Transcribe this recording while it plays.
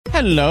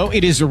Hello,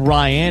 it is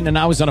Ryan, and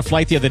I was on a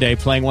flight the other day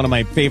playing one of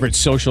my favorite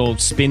social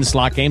spin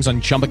slot games on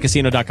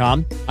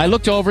ChumbaCasino.com. I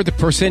looked over at the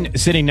person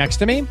sitting next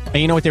to me, and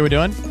you know what they were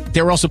doing?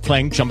 They were also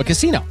playing Chumba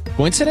Casino.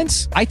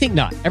 Coincidence? I think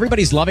not.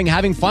 Everybody's loving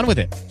having fun with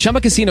it.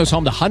 Chumba Casino is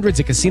home to hundreds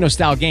of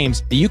casino-style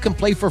games that you can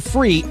play for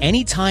free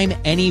anytime,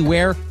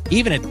 anywhere,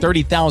 even at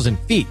 30,000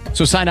 feet.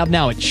 So sign up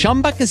now at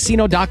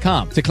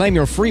ChumbaCasino.com to claim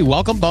your free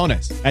welcome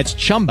bonus. That's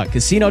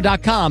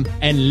ChumbaCasino.com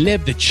and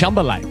live the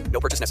Chumba life.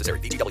 No purchase necessary.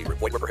 VGW.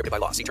 Void were prohibited by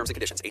law. See terms and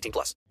conditions. 18+.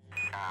 Radio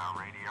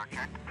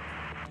check.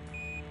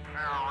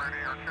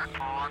 Radio check.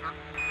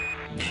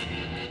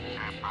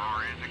 Half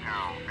hour is to go.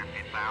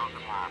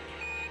 50,000 watts.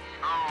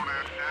 Oh,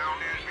 that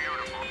sound is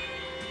beautiful.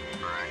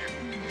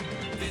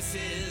 Right. This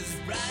is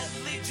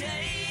Bradley J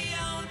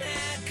on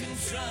air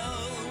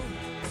control.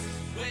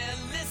 We're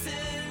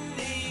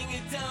listening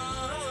at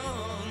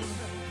dawn,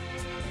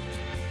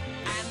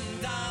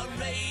 and our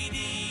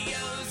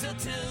radios are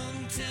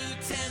tuned to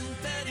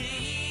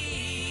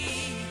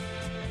 1030.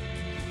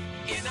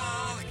 In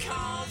our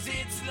cars,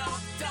 it's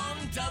locked on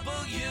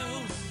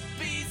WBZ.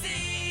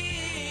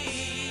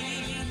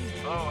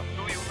 Oh,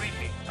 do you read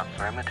me?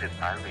 Affirmative,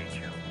 I read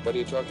you. What are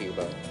you talking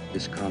about?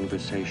 This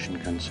conversation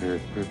can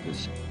serve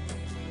purpose.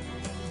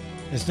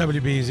 It's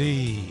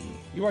WBZ.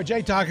 You are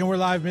Jay Talking. We're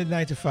live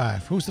midnight to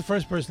 5. Who's the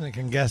first person that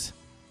can guess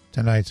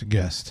tonight's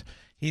guest?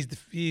 He's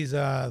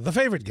the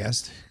favorite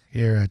guest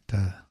here at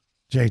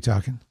Jay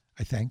Talking,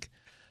 I think.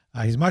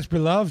 He's much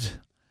beloved.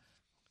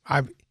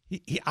 I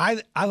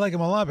like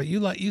him a lot, but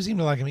you seem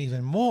to like him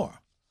even more.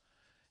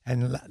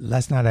 And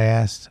last night I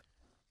asked,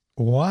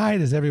 why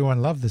does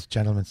everyone love this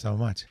gentleman so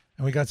much?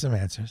 And we got some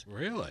answers.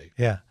 Really?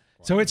 Yeah.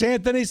 So it's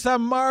Anthony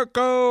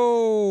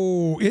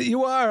Sammarco.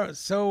 You are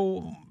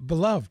so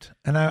beloved,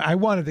 and I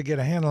wanted to get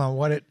a handle on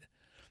what it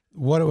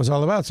was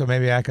all about, so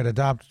maybe I could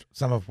adopt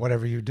some of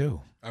whatever you do.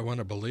 I want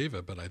to believe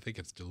it, but I think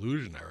it's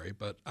delusionary.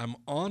 But I'm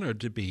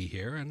honored to be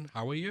here, and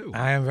how are you?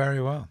 I am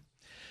very well.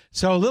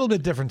 So a little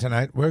bit different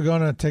tonight. We're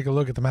going to take a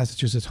look at the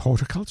Massachusetts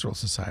Horticultural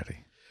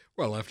Society.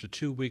 Well, after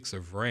 2 weeks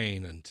of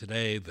rain and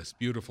today this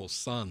beautiful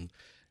sun,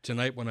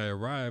 tonight when I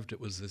arrived,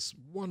 it was this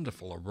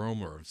wonderful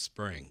aroma of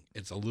spring.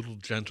 It's a little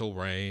gentle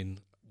rain,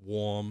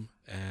 warm,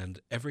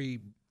 and every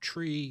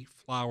tree,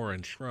 flower,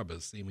 and shrub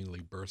is seemingly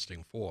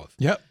bursting forth.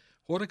 Yep.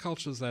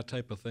 Horticulture is that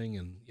type of thing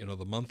in,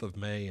 the month of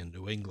May in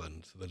New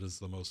England that is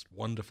the most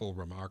wonderful,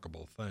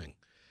 remarkable thing.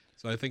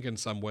 So I think in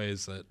some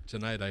ways that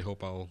tonight I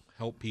hope I'll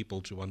help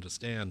people to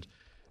understand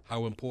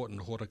how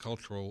important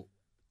horticultural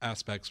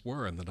aspects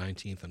were in the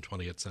 19th and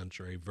 20th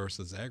century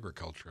versus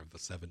agriculture of the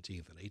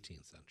 17th and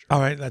 18th century. All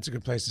right, that's a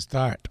good place to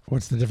start.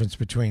 What's the difference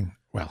between,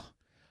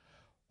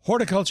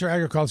 horticulture,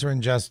 agriculture,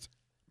 and just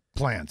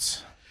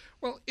plants?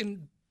 Well,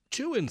 in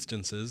two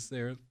instances,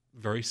 they're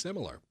very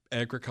similar.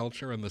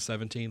 Agriculture in the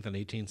 17th and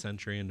 18th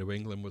century in New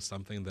England was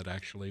something that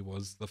actually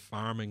was the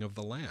farming of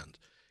the land.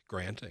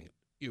 Granting,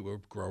 you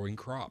were growing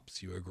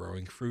crops, you were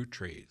growing fruit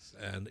trees,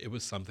 and it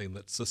was something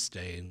that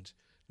sustained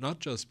not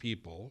just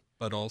people,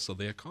 but also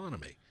the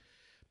economy.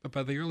 But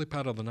by the early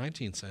part of the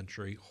 19th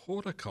century,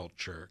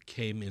 horticulture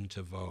came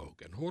into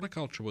vogue, and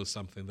horticulture was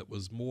something that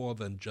was more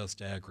than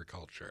just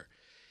agriculture.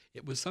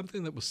 It was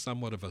something that was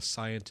somewhat of a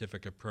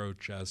scientific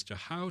approach as to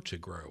how to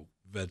grow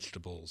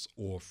vegetables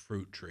or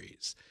fruit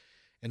trees.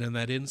 And in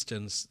that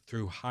instance,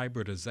 through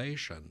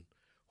hybridization,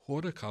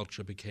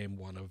 horticulture became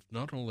one of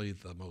not only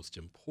the most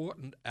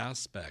important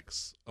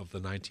aspects of the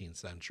 19th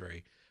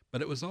century,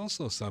 but it was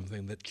also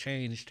something that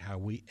changed how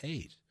we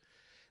ate.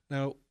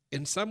 Now,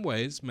 in some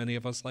ways, many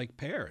of us like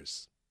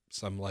pears.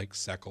 Some like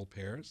Seckel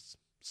pears,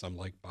 some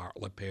like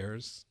Bartlett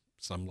pears,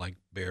 some like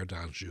Bear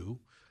d'Anjou,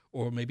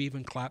 or maybe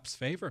even Clapp's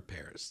favorite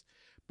pears.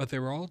 But they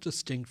were all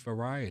distinct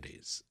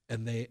varieties,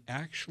 and they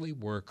actually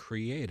were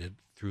created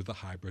through the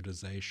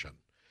hybridization.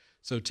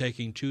 So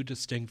taking two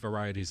distinct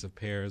varieties of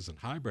pears and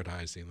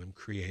hybridizing them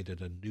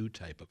created a new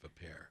type of a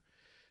pear.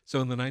 So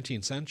in the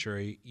 19th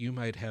century, you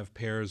might have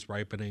pears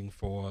ripening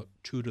for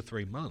 2 to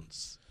 3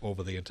 months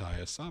over the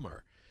entire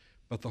summer.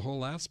 But the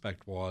whole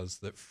aspect was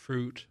that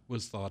fruit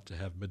was thought to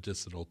have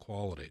medicinal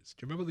qualities.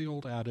 Do you remember the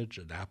old adage,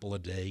 an apple a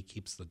day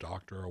keeps the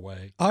doctor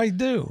away? I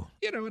do.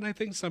 And I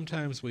think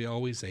sometimes we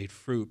always ate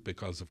fruit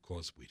because, of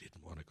course, we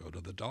didn't want to go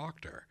to the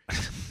doctor.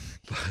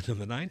 But in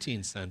the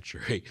 19th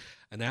century,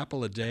 an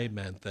apple a day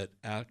meant that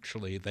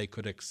actually they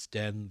could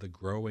extend the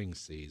growing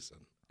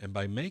season. And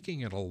by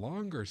making it a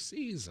longer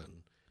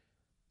season,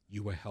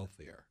 you were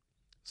healthier.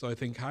 So I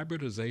think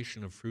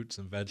hybridization of fruits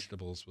and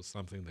vegetables was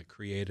something that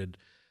created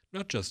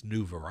not just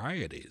new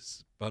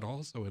varieties, but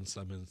also in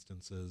some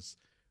instances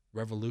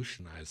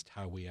revolutionized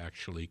how we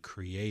actually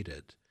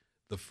created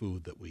the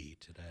food that we eat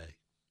today.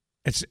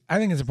 I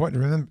think it's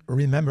important to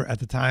remember at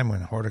the time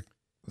when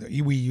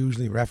we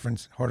usually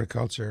reference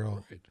horticulture.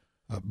 Right.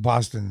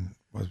 Boston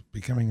was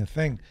becoming a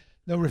thing.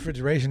 No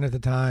refrigeration at the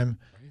time,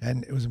 right.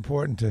 And it was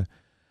important to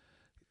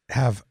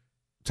have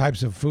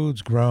types of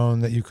foods grown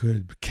that you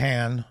could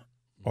can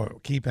or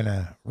keep in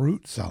a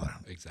root cellar.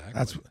 Exactly.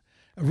 That's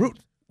a root.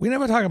 We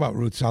never talk about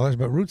root cellars,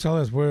 but root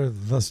cellars were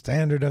the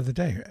standard of the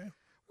day.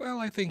 Well,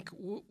 I think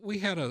we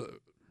had a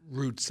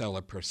root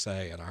cellar per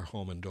se at our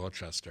home in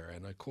Dorchester.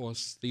 And of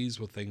course, these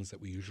were things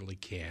that we usually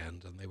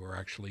canned, and they were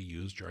actually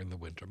used during the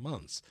winter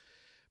months.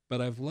 But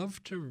I've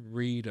loved to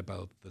read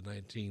about the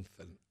 19th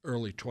and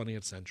early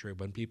 20th century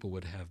when people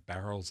would have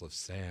barrels of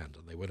sand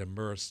and they would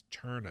immerse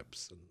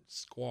turnips and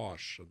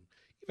squash and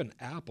even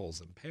apples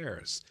and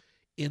pears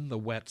in the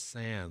wet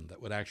sand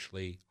that would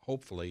actually,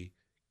 hopefully,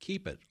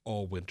 keep it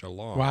all winter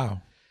long.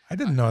 Wow. I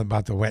didn't know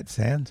about the wet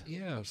sand.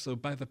 Yeah, so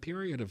by the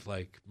period of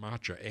like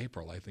March or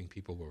April, I think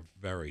people were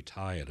very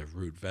tired of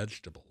root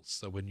vegetables.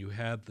 So when you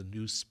had the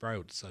new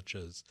sprouts, such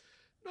as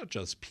not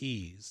just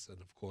peas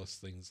and, of course,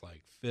 things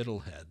like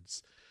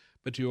fiddleheads,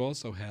 but you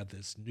also had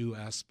this new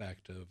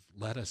aspect of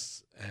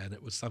lettuce, and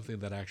it was something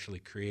that actually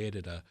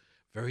created a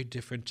very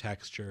different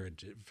texture, a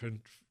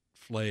different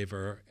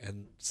flavor,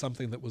 and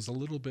something that was a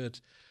little bit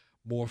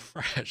more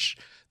fresh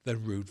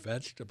than root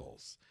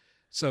vegetables.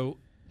 So,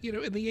 you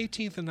know, in the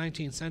 18th and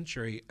 19th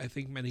century, I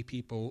think many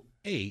people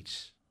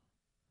ate,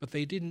 but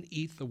they didn't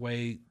eat the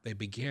way they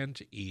began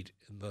to eat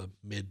in the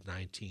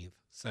mid-19th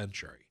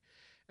century.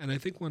 And I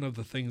think one of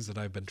the things that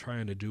I've been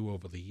trying to do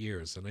over the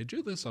years, and I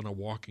do this on a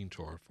walking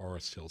tour at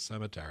Forest Hill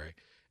Cemetery,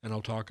 and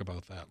I'll talk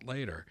about that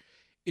later,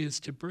 is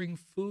to bring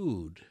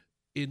food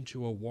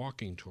into a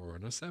walking tour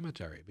in a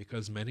cemetery,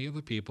 because many of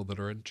the people that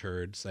are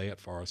interred, say at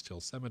Forest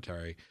Hill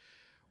Cemetery,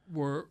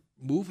 were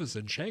movers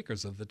and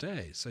shakers of the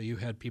day. So you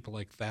had people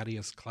like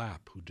Thaddeus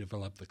Clapp, who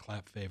developed the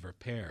Clapp Favor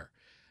pear,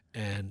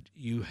 and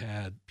you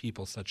had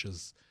people such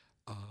as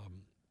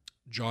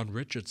John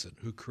Richardson,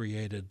 who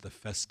created the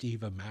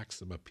Festiva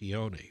Maxima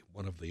Peony,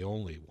 one of the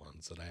only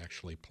ones that I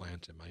actually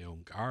plant in my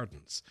own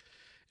gardens.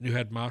 And you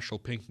had Marshall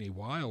Pinckney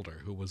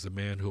Wilder, who was a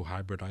man who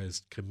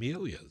hybridized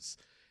camellias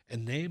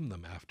and named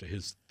them after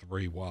his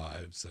 3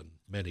 wives and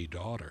many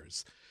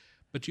daughters.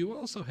 But you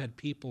also had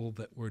people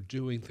that were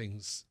doing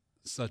things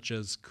such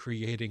as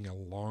creating a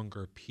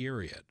longer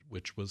period,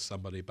 which was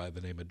somebody by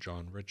the name of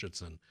John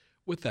Richardson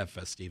with that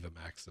Festiva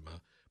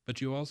Maxima. But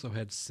you also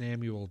had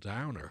Samuel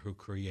Downer, who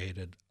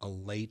created a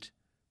late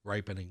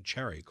ripening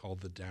cherry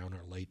called the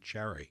Downer Late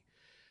Cherry.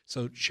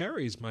 So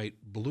cherries might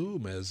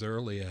bloom as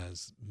early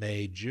as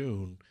May,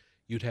 June.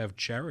 You'd have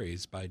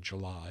cherries by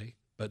July,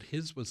 but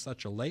his was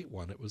such a late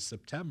one, it was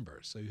September.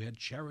 So you had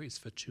cherries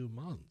for 2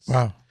 months.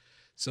 Wow.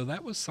 So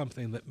that was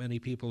something that many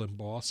people in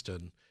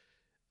Boston,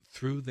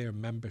 through their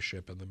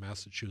membership in the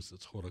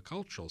Massachusetts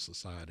Horticultural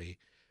Society,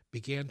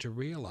 began to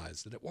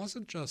realize that it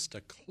wasn't just a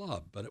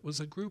club, but it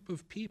was a group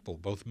of people,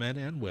 both men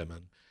and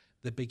women,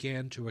 that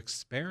began to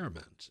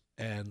experiment.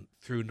 And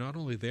through not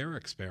only their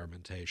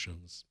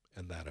experimentations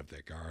and that of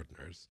their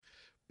gardeners,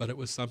 but it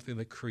was something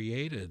that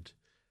created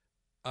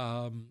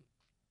a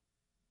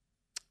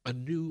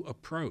new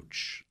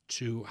approach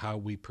to how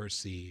we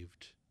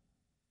perceived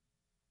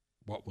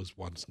what was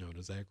once known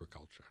as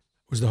agriculture.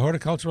 Was the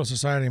Horticultural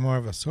Society more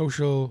of a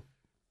social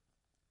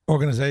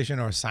organization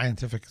or a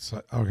scientific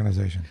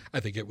organization?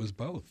 I think it was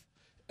both.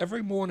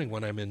 Every morning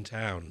when I'm in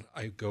town,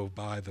 I go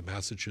by the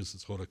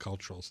Massachusetts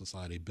Horticultural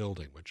Society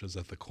building, which is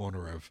at the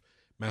corner of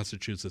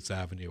Massachusetts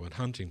Avenue and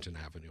Huntington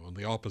Avenue, on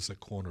the opposite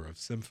corner of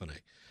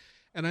Symphony.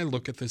 And I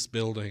look at this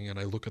building, and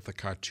I look at the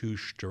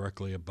cartouche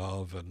directly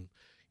above, and,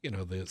 you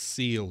know, the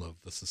seal of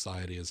the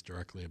society is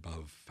directly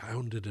above,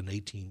 founded in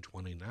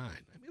 1829. I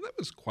mean, that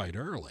was quite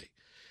early.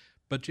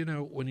 But, you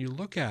know, when you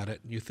look at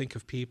it and you think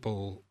of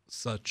people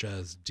such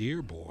as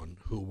Dearborn,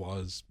 who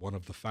was one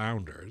of the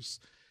founders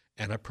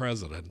and a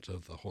president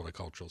of the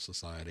Horticultural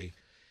Society,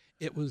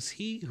 it was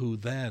he who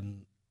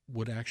then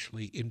would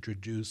actually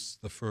introduce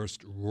the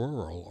first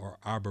rural or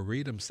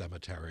arboretum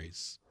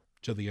cemeteries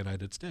to the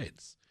United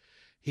States.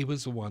 He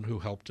was the one who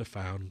helped to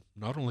found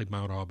not only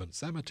Mount Auburn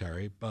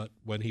Cemetery, but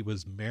when he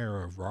was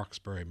mayor of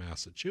Roxbury,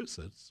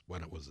 Massachusetts,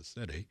 when it was a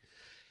city,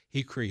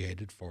 he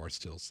created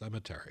Forest Hill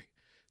Cemetery.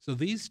 So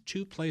these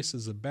 2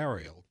 places of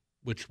burial,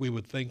 which we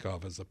would think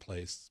of as a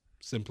place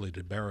simply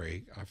to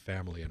bury our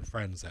family and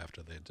friends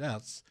after their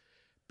deaths,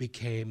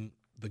 became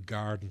the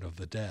Garden of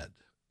the Dead.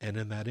 And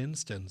in that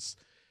instance,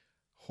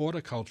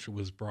 horticulture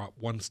was brought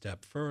one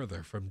step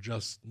further from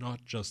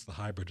not just the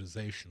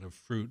hybridization of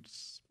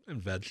fruits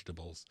and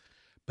vegetables,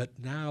 but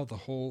now the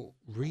whole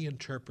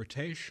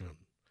reinterpretation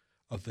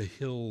of the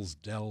hills,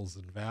 dells,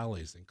 and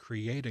valleys, and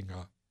creating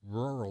a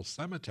rural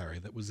cemetery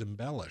that was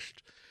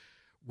embellished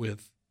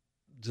with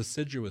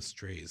deciduous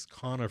trees,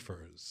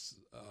 conifers,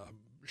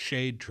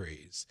 shade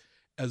trees,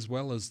 as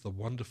well as the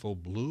wonderful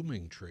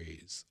blooming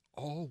trees,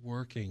 all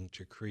working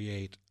to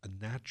create a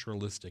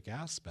naturalistic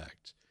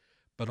aspect,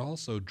 but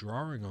also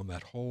drawing on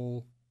that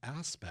whole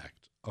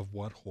aspect of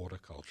what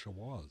horticulture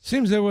was.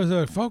 Seems there was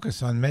a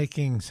focus on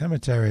making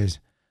cemeteries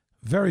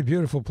very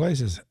beautiful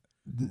places,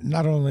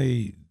 not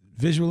only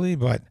visually,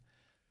 but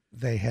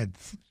they had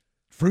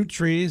fruit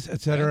trees,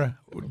 etc.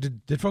 Yeah.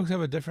 Did folks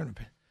have a different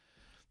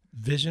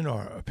vision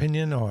or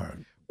opinion or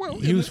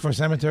use for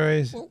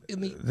cemeteries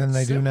than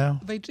they do now?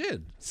 They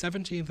did.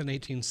 17th and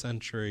 18th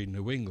century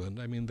New England,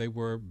 I mean, they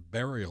were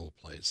burial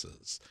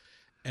places.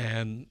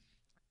 And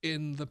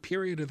in the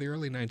period of the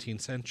early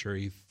 19th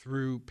century,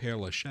 through Père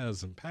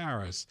Lachaise in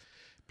Paris,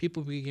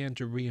 people began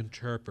to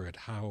reinterpret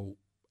how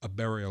a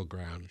burial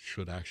ground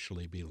should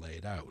actually be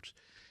laid out.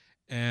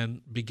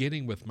 And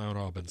beginning with Mount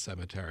Auburn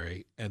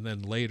Cemetery and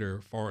then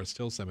later Forest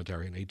Hill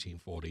Cemetery in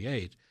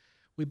 1848,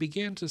 we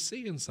began to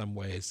see in some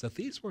ways that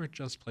these weren't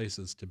just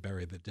places to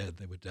bury the dead,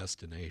 they were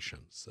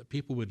destinations, that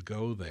people would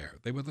go there.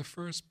 They were the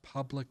first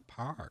public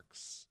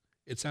parks.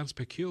 It sounds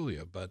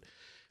peculiar, but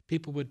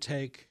people would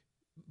take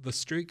the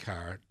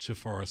streetcar to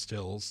Forest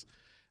Hills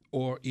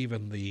or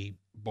even the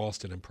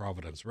Boston and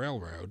Providence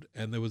Railroad,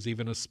 and there was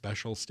even a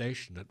special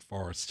station at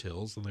Forest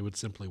Hills, and they would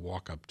simply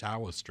walk up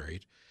Tower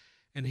Street.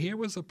 And here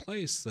was a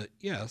place that,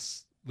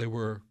 yes, there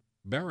were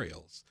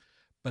burials,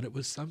 but it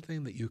was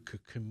something that you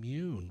could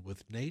commune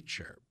with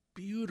nature.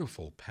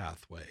 Beautiful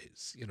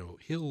pathways,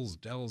 hills,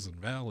 dells, and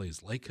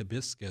valleys, Lake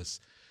Hibiscus,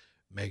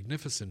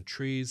 magnificent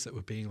trees that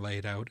were being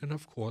laid out, and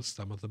of course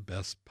some of the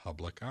best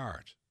public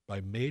art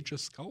by major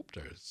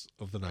sculptors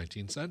of the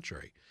 19th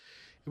century.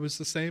 It was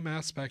the same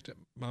aspect at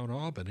Mount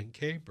Auburn in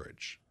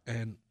Cambridge,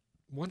 and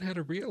one had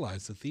to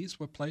realize that these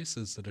were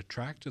places that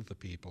attracted the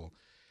people,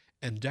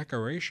 and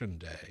Decoration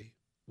Day,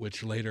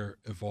 which later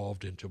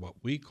evolved into what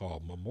we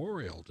call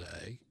Memorial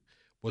Day,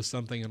 was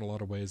something in a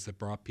lot of ways that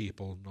brought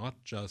people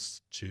not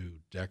just to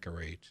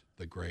decorate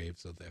the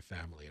graves of their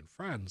family and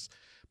friends,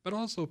 but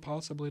also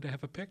possibly to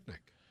have a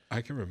picnic.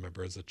 I can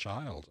remember as a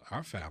child,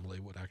 our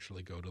family would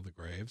actually go to the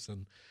graves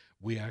and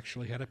we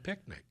actually had a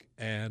picnic.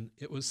 And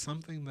it was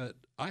something that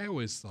I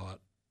always thought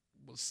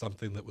was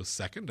something that was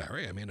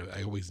secondary. I mean,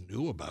 I always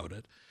knew about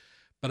it.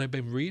 But I've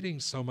been reading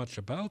so much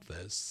about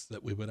this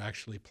that we would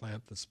actually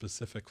plant the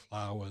specific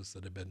flowers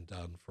that had been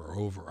done for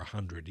over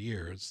 100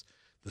 years,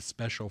 the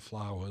special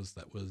flowers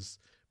that was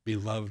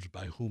beloved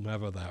by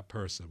whomever that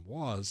person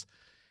was.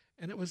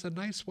 And it was a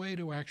nice way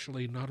to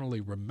actually not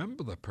only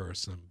remember the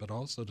person, but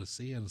also to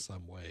see in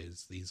some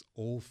ways these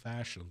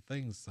old-fashioned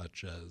things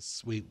such as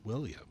Sweet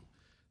William,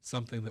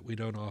 something that we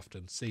don't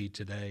often see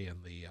today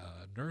in the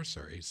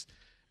nurseries,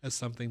 as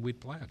something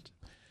we'd plant.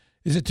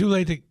 Is it too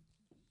late to,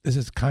 this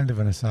is kind of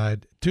an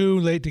aside, too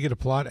late to get a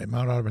plot at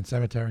Mount Auburn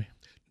Cemetery?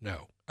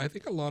 No. I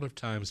think a lot of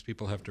times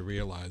people have to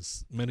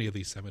realize many of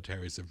these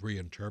cemeteries have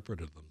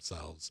reinterpreted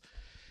themselves.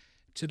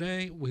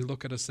 Today, we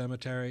look at a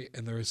cemetery,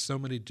 and there are so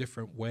many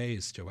different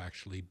ways to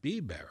actually be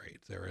buried.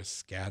 There are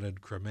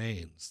scattered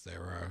cremains.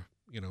 There are,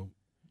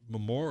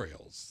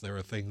 memorials. There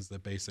are things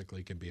that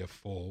basically can be a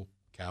full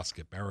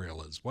casket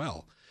burial as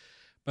well.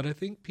 But I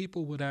think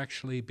people would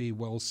actually be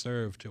well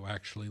served to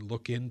actually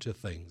look into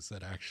things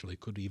that actually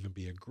could even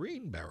be a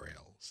green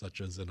burial,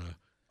 such as in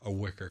a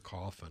wicker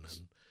coffin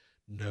and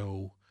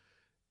no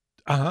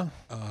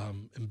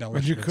embellishments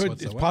But you could,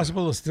 whatsoever. it's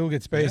possible to still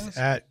get space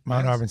at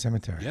Mount Auburn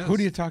Cemetery. Yes. Who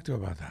do you talk to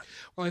about that?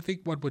 Well, I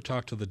think one would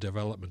talk to the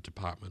development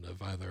department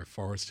of either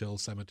Forest Hill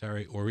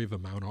Cemetery or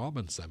even Mount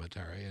Auburn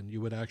Cemetery, and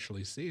you would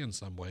actually see in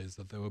some ways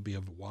that there would be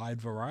a wide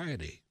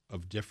variety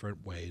of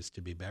different ways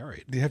to be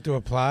buried. Do you have to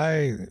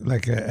apply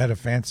like at a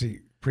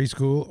fancy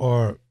preschool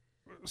or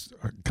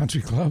a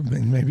country club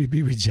and maybe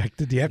be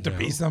rejected? Do you have to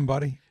be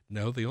somebody?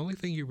 No, the only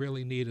thing you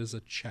really need is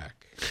a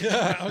check.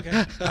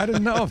 Okay. I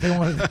didn't know if they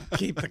wanted to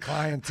keep the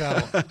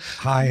clientele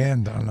high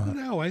end or not.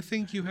 No, I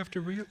think you have to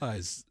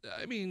realize,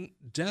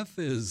 death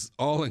is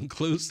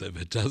all-inclusive.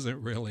 It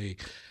doesn't really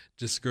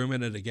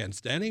discriminate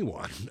against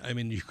anyone.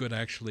 You could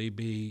actually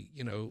be,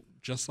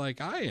 just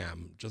like I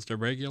am, just a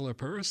regular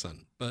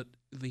person. But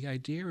the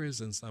idea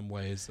is in some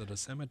ways that a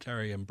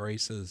cemetery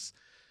embraces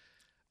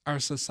our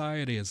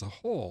society as a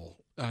whole.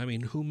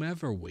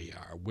 Whomever we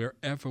are,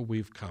 wherever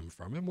we've come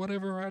from, and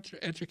whatever our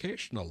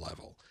educational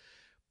level.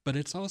 But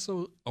it's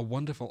also a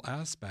wonderful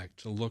aspect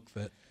to look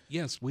that,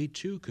 yes, we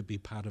too could be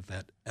part of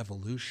that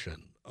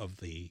evolution of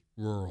the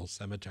rural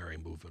cemetery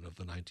movement of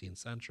the 19th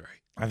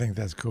century. I think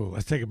that's cool.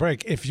 Let's take a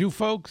break. If you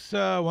folks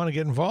want to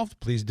get involved,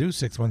 please do,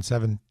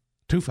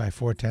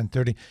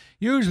 617-254-1030.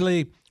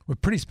 Usually, we're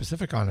pretty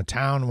specific on a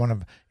town, one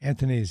of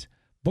Anthony's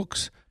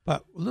books,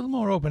 but a little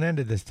more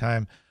open-ended this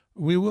time.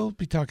 We will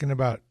be talking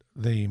about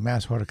the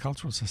Mass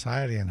Horticultural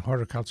Society and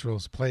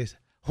Horticulture's place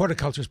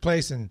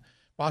in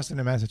Boston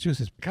and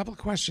Massachusetts. A couple of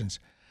questions.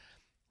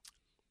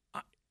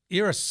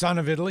 You're a son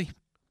of Italy.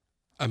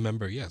 A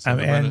member, yes.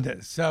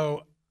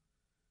 So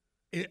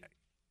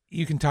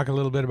you can talk a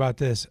little bit about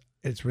this.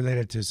 It's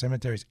related to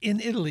cemeteries.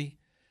 In Italy,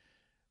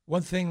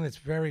 one thing that's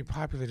very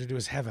popular to do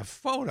is have a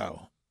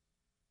photo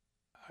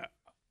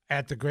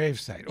at the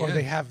gravesite. Or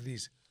they have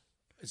these,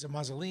 it's a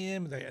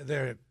mausoleum,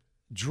 they're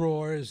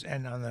drawers,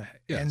 and on the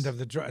end of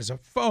the drawer is a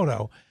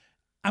photo.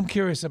 I'm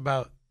curious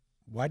about,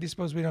 why do you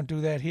suppose we don't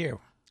do that here?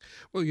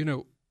 Well,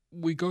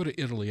 we go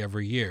to Italy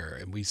every year,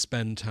 and we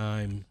spend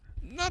time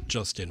not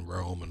just in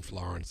Rome and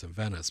Florence and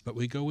Venice, but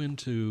we go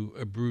into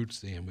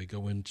Abruzzi and we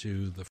go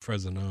into the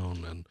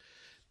Frosinone and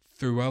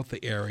throughout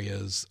the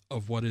areas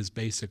of what is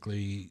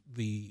basically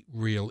the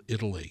real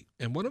Italy.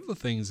 And one of the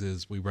things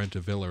is we rent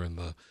a villa in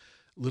the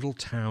little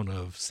town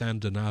of San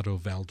Donato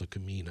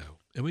Valdocamino.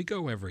 And we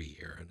go every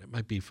year, and it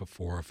might be for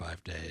 4 or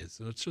 5 days,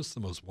 and it's just the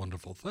most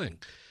wonderful thing.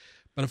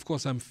 But of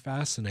course, I'm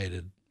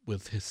fascinated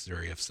with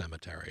history of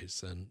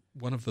cemeteries. And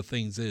one of the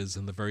things is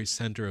in the very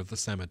center of the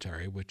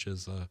cemetery, which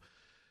is a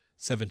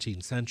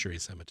 17th century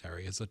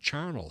cemetery, is a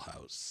charnel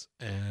house.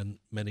 And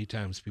many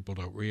times people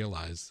don't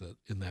realize that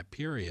in that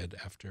period,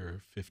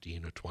 after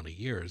 15 or 20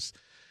 years,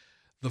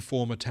 the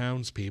former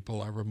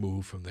townspeople are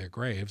removed from their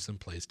graves and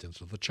placed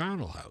into the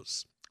charnel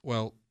house.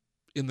 Well,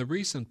 in the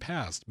recent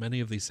past, many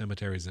of these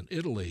cemeteries in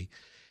Italy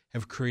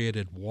have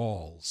created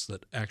walls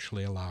that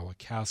actually allow a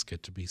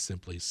casket to be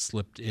simply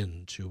slipped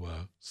into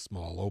a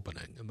small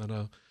opening, and then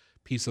a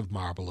piece of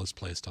marble is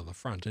placed on the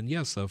front. And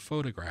yes, a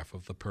photograph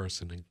of the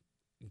person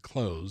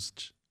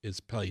enclosed is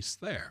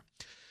placed there.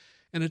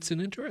 And it's an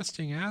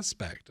interesting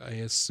aspect. I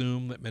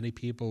assume that many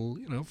people,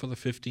 for the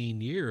 15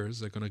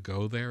 years are going to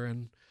go there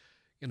and,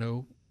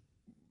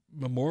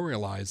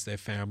 memorialize their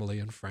family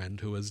and friend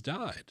who has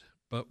died.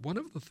 But one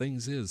of the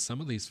things is some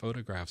of these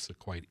photographs are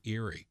quite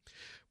eerie.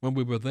 When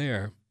we were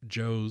there,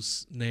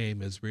 Joe's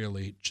name is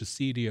really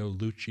Chisidio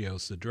Lucio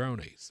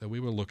Cedrone. So we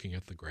were looking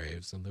at the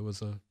graves, and there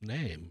was a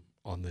name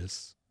on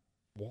this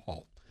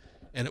wall,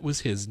 and it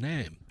was his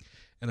name.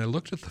 And I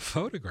looked at the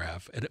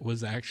photograph, and it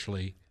was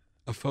actually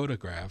a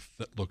photograph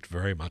that looked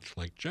very much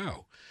like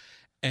Joe.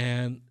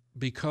 And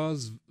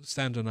because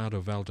San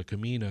Donato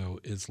Valdocamino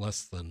is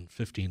less than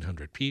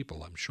 1,500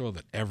 people, I'm sure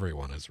that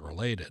everyone is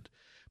related.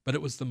 But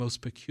it was the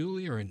most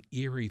peculiar and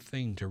eerie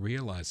thing to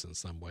realize in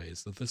some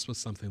ways, that this was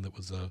something that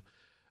was a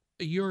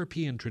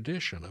European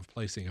tradition of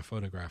placing a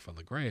photograph on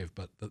the grave,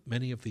 but that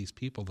many of these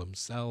people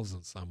themselves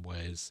in some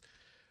ways,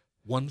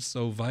 once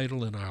so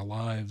vital in our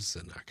lives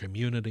and our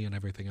community and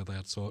everything of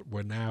that sort,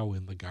 were now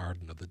in the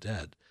garden of the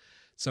dead.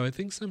 So I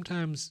think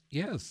sometimes,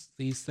 yes,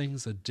 these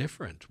things are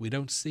different. We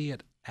don't see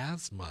it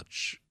as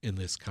much in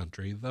this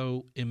country,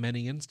 though in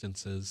many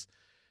instances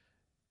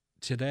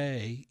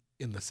today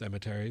in the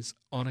cemeteries,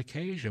 on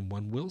occasion,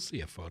 one will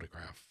see a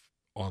photograph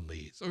on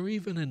these, or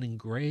even an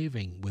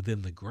engraving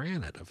within the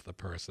granite of the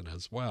person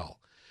as well.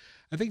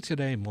 I think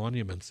today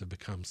monuments have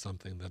become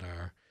something that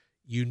are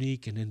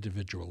unique and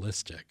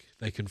individualistic.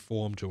 They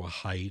conform to a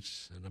height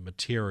and a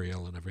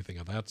material and everything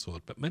of that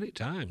sort, but many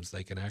times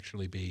they can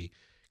actually be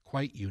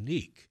quite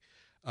unique.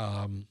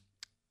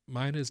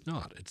 Mine is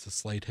not. It's a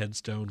slate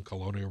headstone,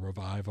 colonial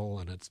revival,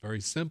 and it's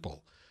very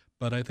simple.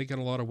 But I think in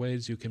a lot of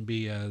ways you can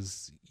be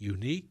as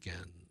unique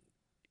and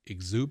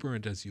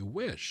exuberant as you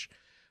wish,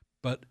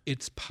 but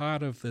it's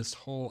part of this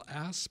whole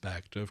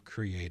aspect of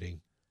creating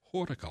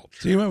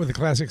horticulture. So you went with the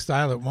classic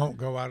style that won't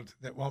go out,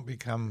 that won't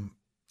become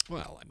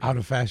out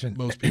of fashion.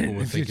 Most people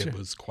would think it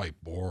was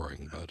quite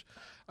boring, but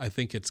I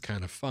think it's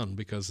kind of fun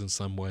because in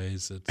some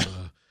ways it's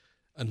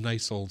a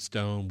nice old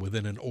stone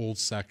within an old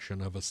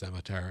section of a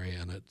cemetery,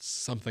 and it's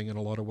something in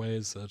a lot of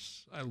ways that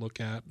I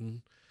look at,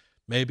 and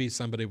maybe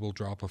somebody will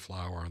drop a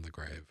flower on the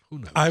grave. Who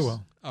knows? I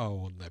will. Oh,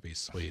 wouldn't that be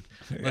sweet?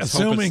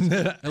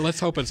 Let's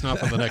hope it's not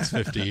for the next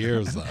 50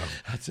 years, though.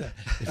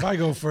 If I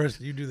go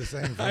first, you do the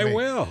same for me. I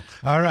will.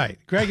 All right.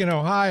 Greg in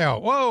Ohio.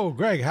 Whoa,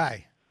 Greg,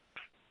 hi.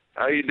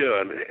 How you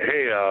doing?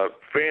 Hey,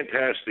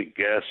 fantastic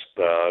guest.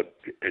 I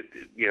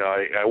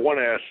want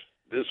to ask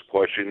this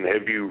question.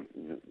 Have you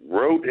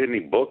wrote any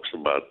books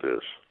about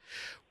this?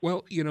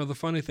 Well, the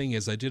funny thing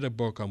is I did a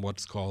book on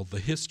what's called The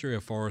History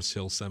of Forest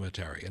Hill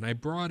Cemetery, and I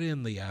brought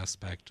in the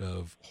aspect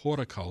of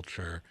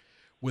horticulture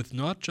with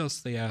not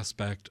just the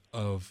aspect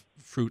of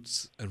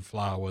fruits and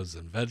flowers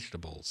and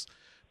vegetables,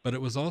 but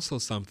it was also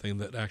something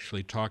that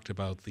actually talked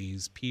about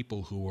these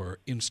people who were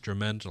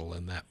instrumental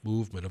in that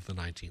movement of the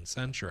 19th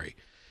century.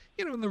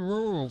 In the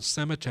rural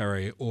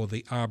cemetery or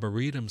the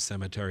arboretum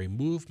cemetery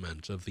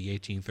movement of the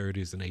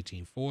 1830s and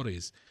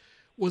 1840s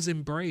was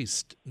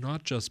embraced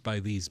not just by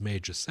these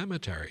major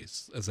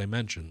cemeteries, as I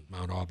mentioned,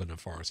 Mount Auburn and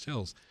Forest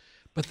Hills,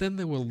 but then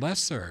there were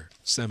lesser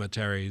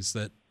cemeteries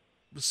that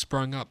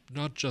sprung up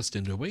not just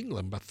in New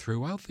England, but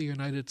throughout the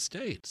United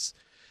States.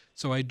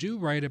 So I do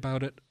write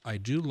about it, I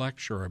do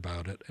lecture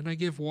about it, and I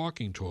give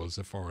walking tours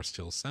of Forest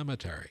Hill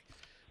Cemetery.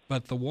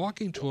 But the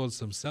walking tours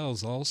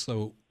themselves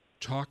also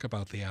talk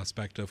about the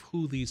aspect of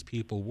who these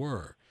people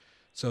were.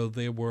 So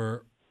there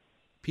were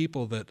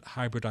people that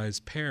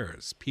hybridized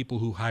pears, people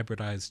who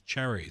hybridized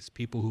cherries,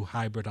 people who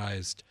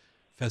hybridized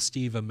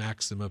Festiva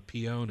maxima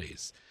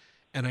peonies.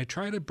 And I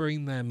try to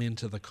bring them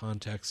into the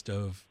context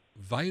of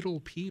vital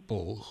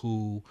people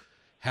who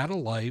had a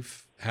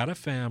life, had a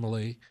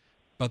family,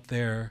 but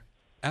their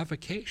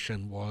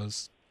avocation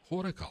was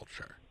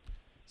horticulture.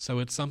 So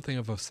it's something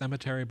of a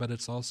cemetery, but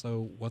it's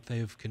also what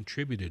they've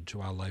contributed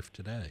to our life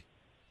today.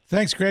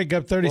 Thanks, Greg.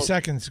 Got 30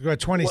 seconds. Go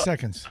 20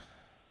 seconds.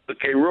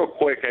 Okay, real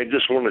quick, I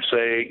just want to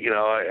say,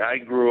 I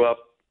grew up,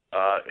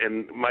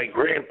 and my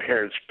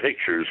grandparents'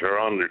 pictures are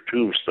on their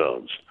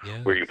tombstones,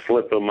 where you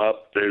flip them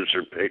up, there's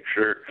their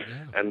picture.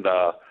 Yeah. And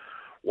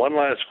one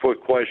last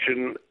quick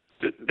question.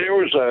 There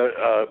was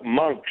a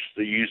monks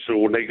that used to,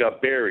 when they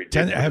got buried,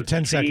 I have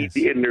 10 seconds.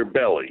 In their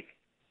belly.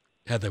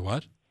 Had they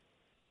what?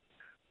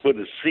 Put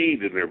a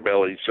seed in their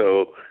belly,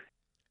 so...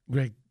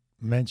 Greg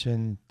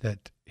mentioned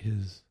that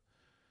his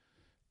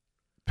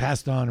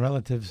passed on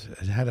relatives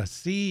had a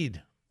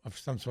seed of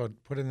some sort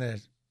put in their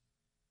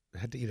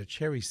had to eat a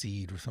cherry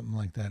seed or something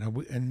like that.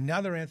 And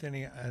neither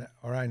Anthony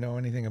or I know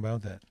anything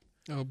about that.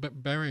 Oh,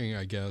 but burying,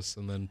 I guess,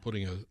 and then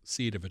putting a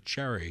seed of a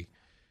cherry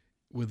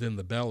within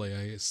the belly,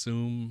 I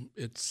assume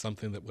it's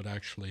something that would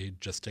actually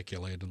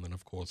gesticulate and then,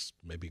 of course,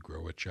 maybe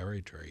grow a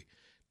cherry tree.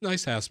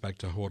 Nice aspect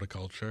to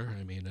horticulture.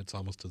 I mean, it's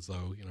almost as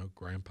though,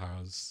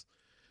 Grandpa's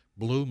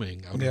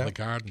blooming out in the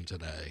garden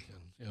today,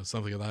 and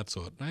something of that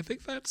sort. And I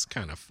think that's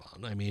kind of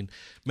fun. I mean,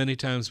 many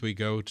times we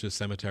go to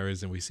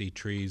cemeteries and we see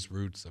trees'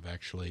 roots have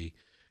actually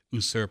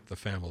usurped the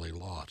family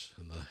lot,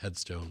 and the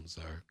headstones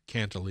are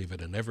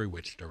cantilevered in every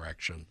which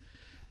direction.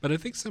 But I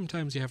think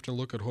sometimes you have to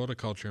look at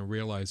horticulture and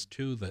realize,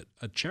 too, that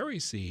a cherry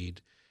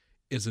seed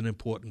is an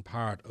important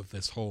part of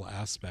this whole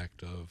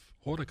aspect of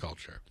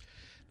horticulture.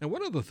 Now,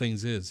 one of the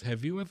things is,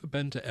 have you ever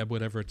been to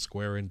Edward Everett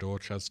Square in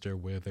Dorchester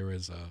where there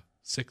is a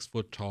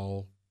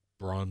 6-foot-tall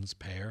bronze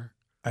pear?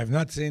 I have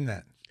not seen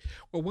that.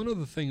 Well, one of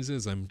the things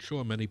is, I'm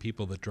sure many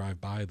people that drive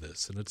by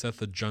this, and it's at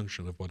the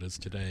junction of what is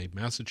today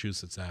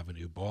Massachusetts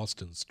Avenue,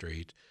 Boston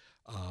Street,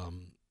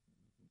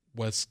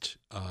 West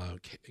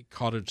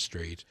Cottage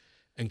Street,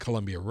 and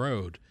Columbia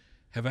Road,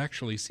 have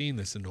actually seen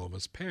this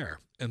enormous pear.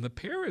 And the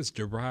pear is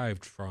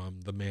derived from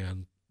a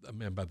man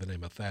by the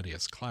name of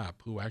Thaddeus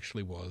Clapp, who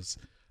actually was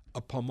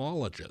a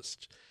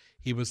pomologist.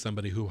 He was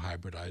somebody who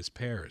hybridized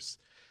pears.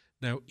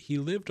 Now, he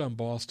lived on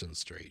Boston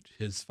Street.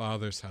 His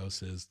father's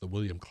house is the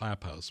William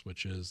Clapp House,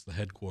 which is the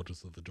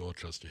headquarters of the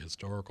Dorchester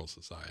Historical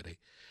Society.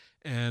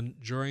 And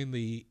during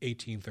the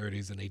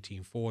 1830s and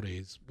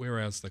 1840s,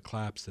 whereas the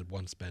Clapps had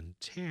once been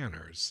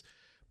tanners,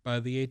 by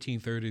the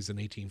 1830s and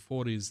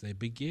 1840s, they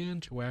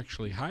began to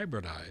actually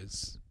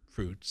hybridize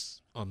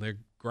fruits on their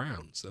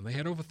grounds. And they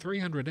had over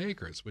 300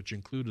 acres, which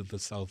included the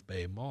South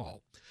Bay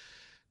Mall.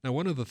 Now,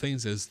 one of the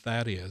things is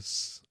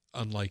Thaddeus,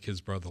 unlike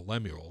his brother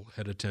Lemuel,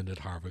 had attended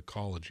Harvard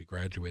College. He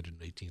graduated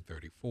in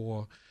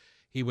 1834.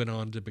 He went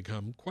on to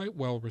become quite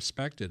well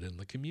respected in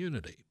the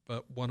community,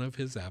 but one of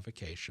his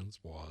avocations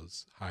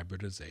was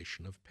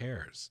hybridization of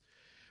pears.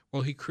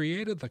 Well, he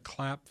created the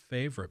Clapp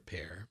Favorite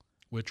pear,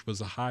 which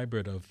was a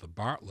hybrid of the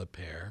Bartlett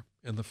pear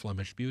and the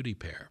Flemish Beauty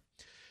pear.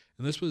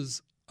 And this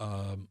was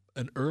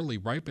an early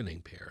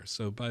ripening pear,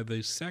 so by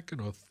the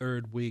second or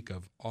third week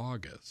of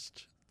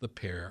August, the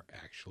pear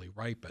actually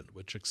ripened,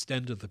 which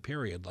extended the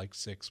period like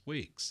 6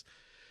 weeks.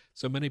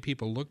 So many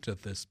people looked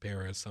at this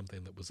pear as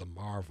something that was a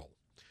marvel.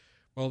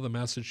 Well, the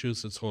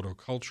Massachusetts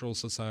Horticultural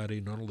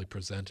Society not only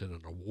presented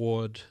an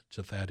award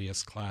to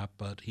Thaddeus Clapp,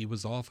 but he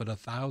was offered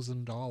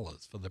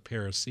 $1,000 for the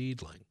pear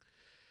seedling.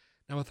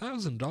 Now,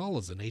 $1,000 in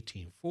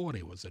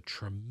 1840 was a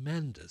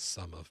tremendous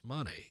sum of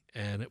money,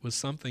 and it was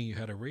something you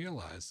had to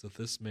realize that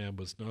this man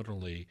was not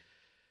only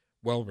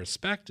well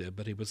respected,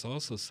 but he was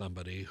also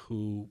somebody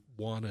who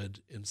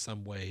wanted, in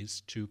some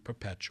ways, to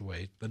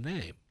perpetuate the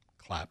name,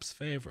 Clapp's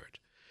Favorite.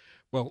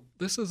 Well,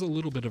 this is a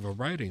little bit of a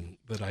writing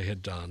that I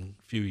had done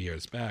a few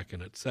years back,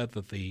 and it said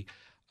that the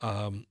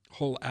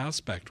whole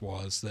aspect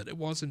was that it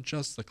wasn't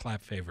just the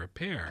Clapp Favorite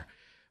pear,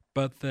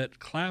 but that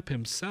Clapp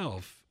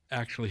himself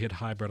actually had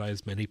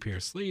hybridized many pear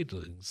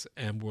seedlings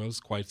and was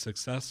quite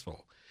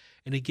successful.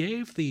 And he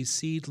gave these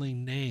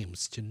seedling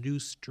names to new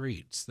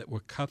streets that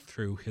were cut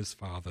through his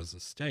father's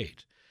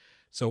estate.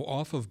 So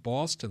off of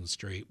Boston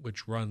Street,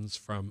 which runs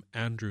from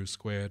Andrew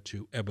Square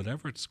to Edward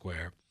Everett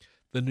Square,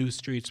 the new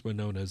streets were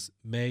known as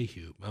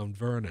Mayhew, Mount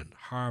Vernon,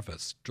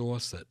 Harvest,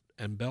 Dorset,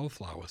 and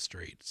Bellflower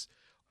Streets,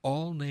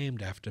 all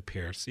named after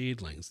pear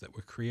seedlings that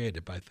were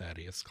created by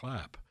Thaddeus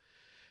Clapp.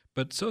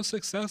 But so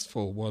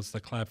successful was the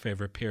Clapp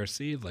Favorite pear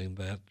seedling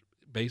that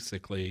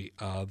basically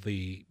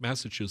the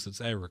Massachusetts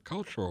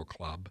Agricultural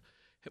Club,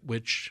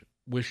 which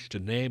wished to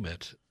name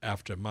it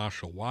after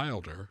Marshall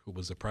Wilder, who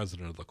was the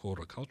president of the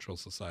Horticultural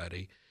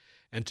Society,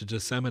 and to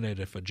disseminate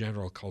it for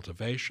general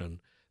cultivation,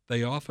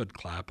 they offered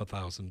Clapp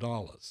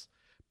 $1,000,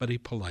 but he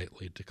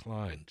politely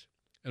declined.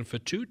 And for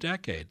 2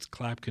 decades,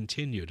 Clapp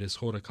continued his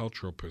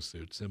horticultural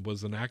pursuits and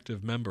was an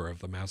active member of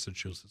the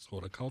Massachusetts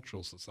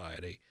Horticultural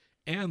Society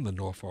and the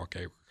Norfolk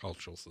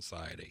Agricultural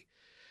Society.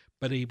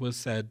 But he was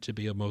said to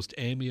be a most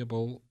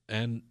amiable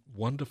and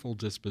wonderful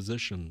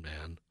disposition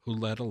man who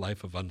led a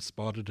life of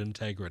unspotted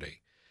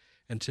integrity.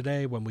 And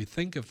today, when we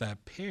think of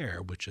that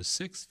pear, which is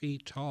 6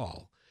 feet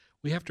tall,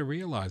 we have to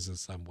realize in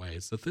some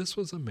ways that this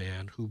was a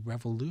man who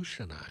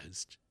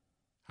revolutionized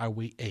how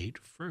we ate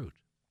fruit.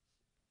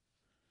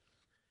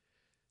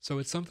 So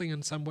it's something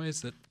in some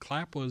ways that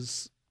Clapp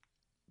was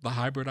the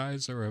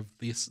hybridizer of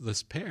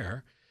this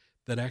pear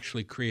that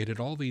actually created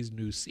all these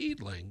new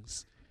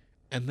seedlings.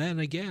 And then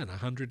again,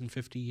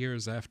 150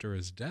 years after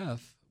his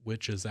death,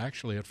 which is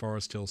actually at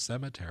Forest Hill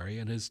Cemetery,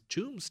 and his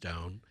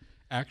tombstone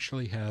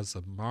actually has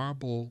a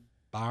marble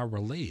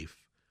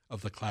bas-relief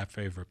of the Clapp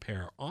Favorite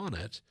pear on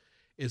it,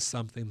 is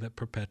something that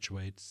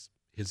perpetuates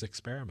his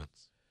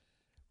experiments.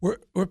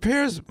 Were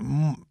pears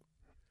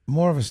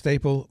more of a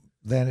staple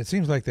than it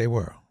seems like they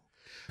were?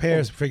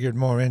 Pears figured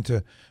more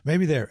into,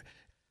 maybe they're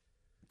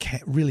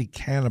really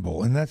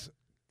cannibal, and that's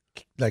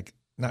like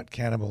not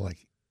cannibal,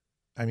 like,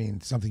 I mean,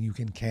 something you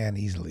can can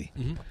easily.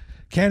 Mm-hmm.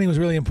 Canning was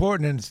really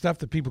important, and stuff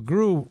that people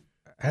grew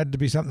had to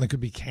be something that could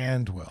be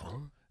canned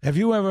well. Have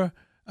you ever?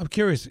 I'm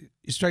curious.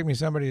 You strike me as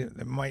somebody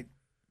that might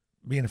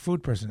be a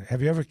food person.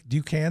 Do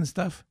you can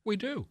stuff? We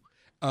do.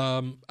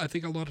 I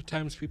think a lot of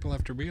times people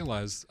have to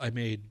realize I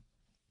made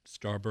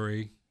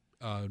strawberry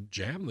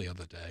jam the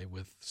other day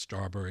with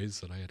strawberries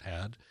that I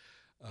had.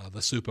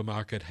 The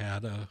supermarket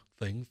had a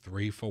thing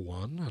 3 for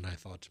 1, and I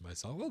thought to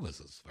myself, well, this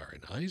is very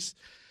nice.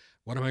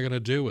 What am I going to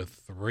do with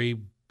 3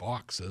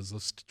 boxes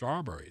of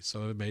strawberries?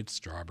 So I made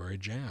strawberry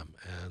jam,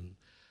 and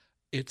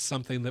it's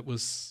something that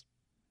was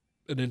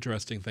an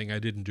interesting thing. I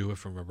didn't do it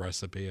from a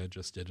recipe. I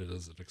just did it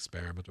as an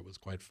experiment. It was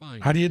quite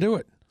fun. How do you do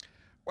it?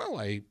 Well,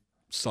 I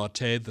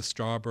sautéed the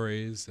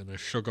strawberries in a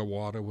sugar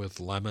water with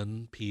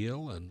lemon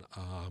peel and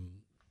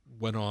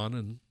went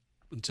on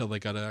until they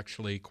got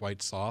actually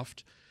quite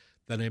soft.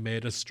 Then I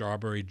made a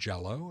strawberry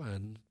jello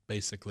and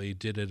basically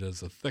did it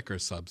as a thicker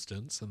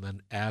substance and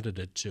then added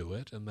it to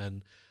it and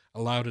then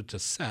allowed it to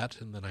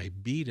set, and then I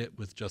beat it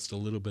with just a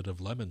little bit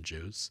of lemon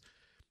juice.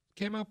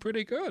 Came out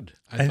pretty good.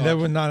 That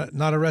was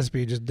not a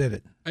recipe, you just did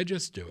it. I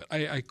just do it.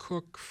 I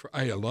cook.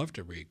 I love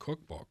to read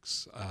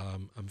cookbooks.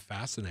 I'm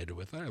fascinated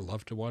with it. I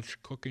love to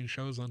watch cooking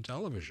shows on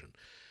television.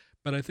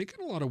 But I think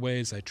in a lot of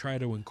ways I try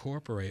to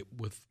incorporate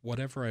with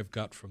whatever I've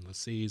got from the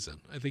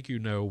season. I think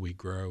we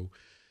grow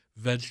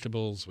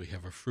vegetables. We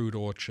have a fruit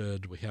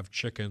orchard. We have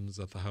chickens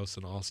at the house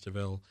in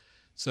Osterville.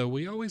 So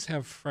we always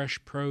have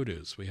fresh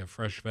produce. We have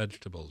fresh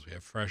vegetables. We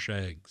have fresh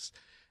eggs.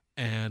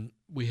 And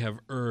we have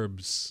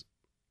herbs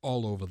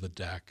all over the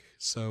deck.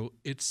 So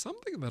it's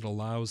something that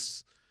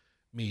allows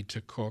me to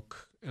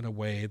cook in a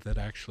way that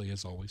actually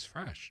is always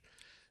fresh.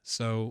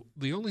 So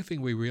the only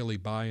thing we really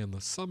buy in the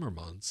summer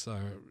months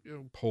are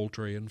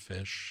poultry and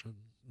fish and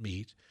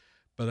meat.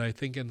 But I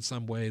think in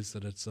some ways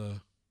that it's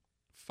a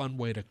fun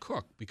way to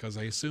cook, because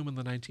I assume in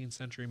the 19th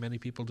century many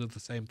people did the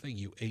same thing.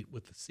 You ate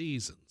with the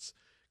seasons.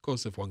 Of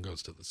course, if one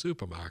goes to the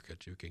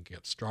supermarket, you can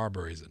get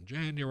strawberries in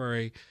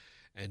January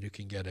and you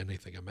can get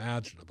anything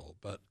imaginable.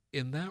 But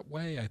in that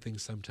way, I think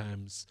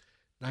sometimes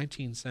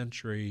 19th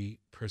century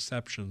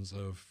perceptions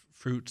of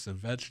fruits and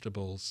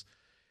vegetables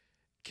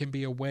can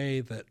be a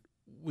way that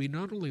we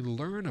not only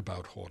learn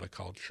about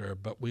horticulture,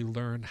 but we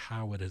learn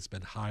how it has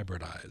been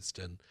hybridized.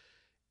 And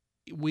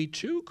we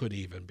too could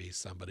even be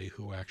somebody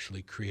who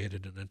actually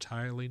created an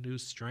entirely new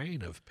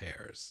strain of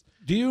pears.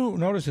 Do you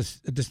notice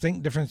a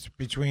distinct difference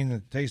between the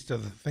taste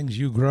of the things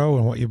you grow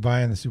and what you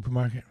buy in the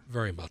supermarket?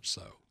 Very much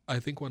so. I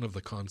think one of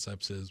the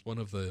concepts is one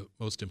of the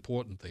most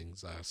important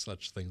things are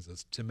such things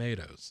as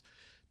tomatoes.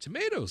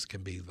 Tomatoes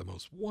can be the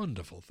most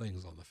wonderful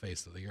things on the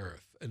face of the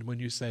earth. And when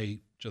you say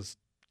just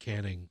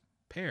canning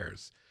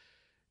pears,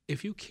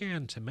 if you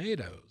can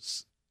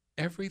tomatoes,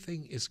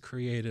 everything is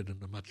created in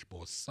a much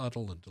more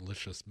subtle and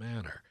delicious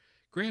manner.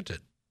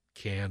 Granted,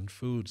 canned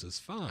foods is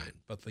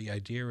fine, but the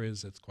idea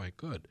is it's quite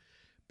good.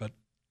 But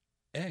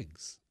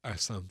eggs are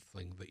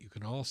something that you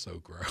can also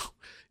grow.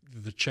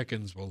 The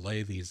chickens will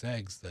lay these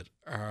eggs that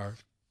are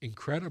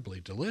incredibly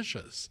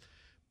delicious,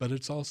 but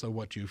it's also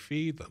what you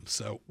feed them.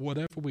 So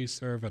whatever we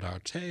serve at our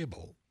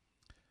table,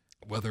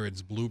 whether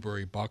it's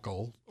blueberry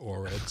buckle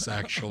or it's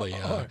actually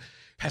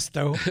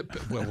pesto.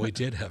 Well, we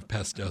did have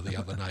pesto the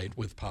other night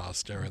with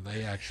pasta, and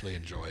they actually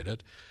enjoyed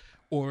it.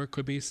 Or it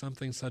could be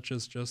something such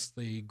as just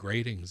the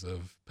gratings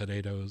of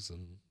potatoes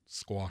and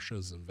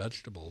squashes and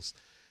vegetables.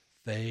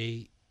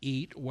 They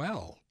eat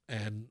well,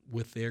 and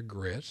with their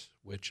grit,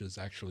 which is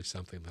actually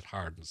something that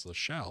hardens the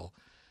shell,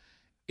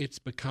 it's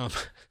become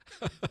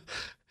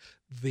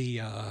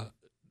the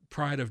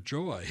pride of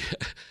joy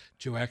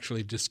to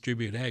actually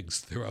distribute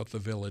eggs throughout the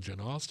village in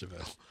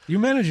Osterville. You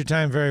manage your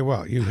time very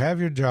well. You have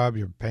your job,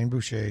 your pain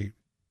boucher,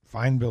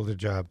 fine builder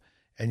job,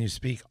 and you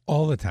speak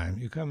all the time.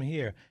 You come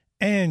here,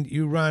 and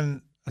you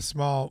run a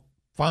small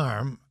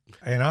farm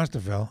in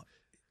Osterville.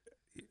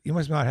 You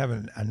must not have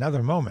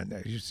another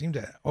moment. You seem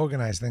to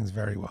organize things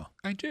very well.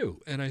 I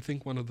do, and I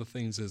think one of the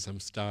things is I'm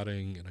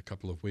starting in a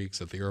couple of weeks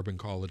at the Urban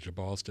College of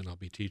Boston. I'll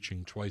be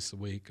teaching twice a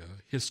week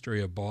a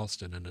history of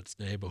Boston and its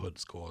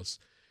neighborhoods course.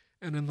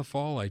 And in the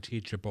fall, I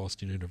teach at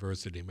Boston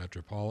University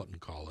Metropolitan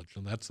College,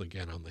 and that's,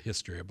 again, on the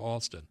history of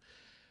Boston.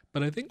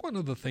 But I think one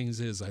of the things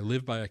is I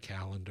live by a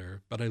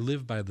calendar, but I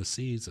live by the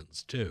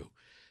seasons, too.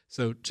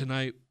 So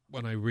tonight,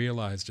 when I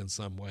realized in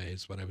some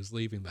ways, when I was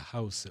leaving the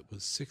house, it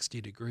was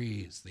 60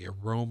 degrees, the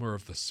aroma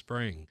of the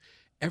spring.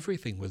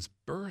 Everything was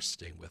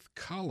bursting with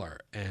color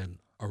and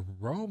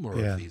aroma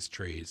of these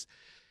trees.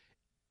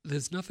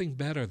 There's nothing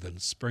better than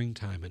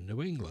springtime in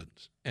New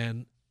England.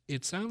 And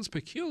it sounds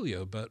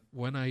peculiar, but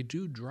when I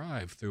do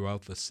drive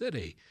throughout the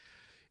city,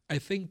 I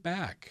think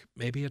back,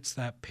 maybe it's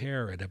that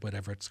pear at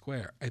Everett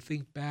Square. I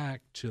think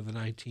back to the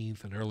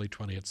 19th and early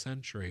 20th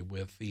century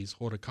with these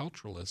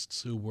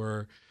horticulturalists who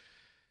were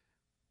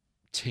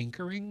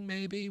tinkering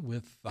maybe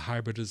with the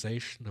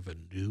hybridization of a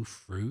new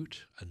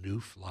fruit, a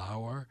new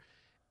flower.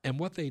 And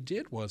what they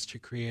did was to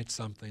create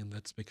something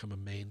that's become a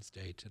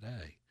mainstay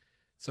today.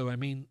 So, I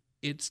mean,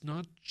 it's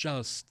not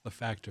just the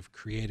fact of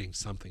creating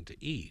something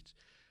to eat,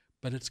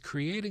 but it's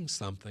creating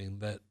something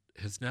that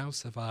has now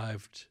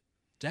survived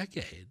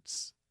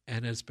decades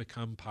and has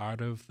become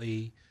part of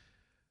the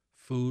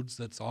foods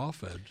that's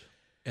offered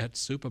at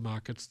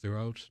supermarkets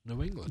throughout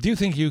New England. Do you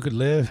think you could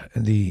live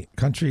in the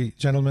country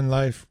gentleman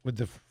life with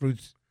the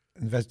fruits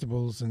and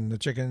vegetables and the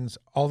chickens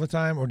all the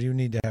time, or do you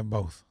need to have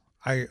both?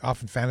 I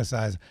often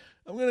fantasize,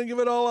 I'm going to give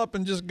it all up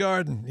and just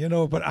garden,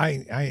 but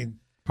I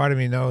part of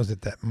me knows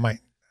that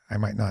I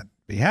might not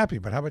be happy,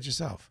 but how about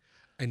yourself?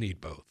 I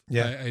need both.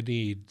 Yeah. I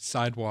need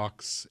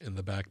sidewalks in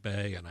the Back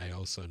Bay, and I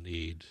also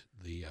need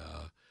the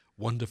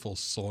wonderful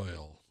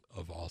soil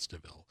of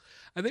Austerville.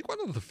 I think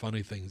one of the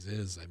funny things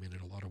is, in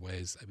a lot of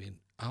ways,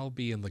 I'll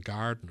be in the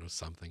garden or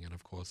something, and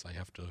of course I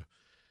have to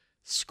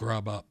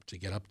scrub up to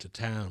get up to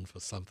town for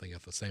something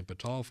at the St.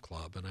 Botolph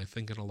Club, and I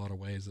think in a lot of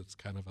ways it's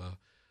kind of a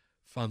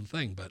fun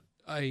thing. But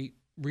I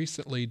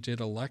recently did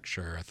a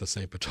lecture at the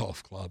St.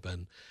 Botolph Club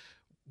and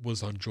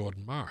was on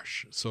Jordan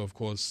Marsh. So, of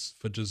course,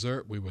 for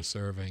dessert, we were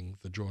serving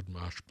the Jordan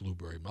Marsh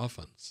blueberry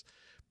muffins.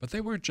 But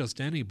they weren't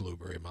just any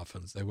blueberry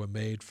muffins. They were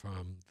made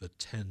from the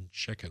 10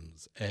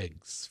 chickens'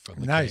 eggs from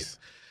the Nice.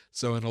 Cape.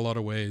 So in a lot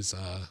of ways,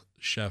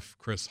 Chef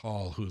Chris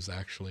Hall, who's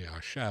actually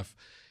our chef,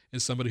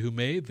 is somebody who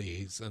made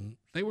these. And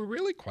they were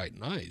really quite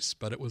nice.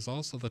 But it was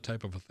also the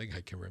type of a thing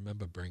I can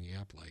remember bringing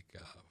up, like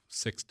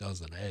 6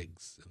 dozen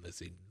eggs in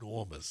this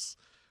enormous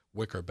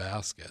wicker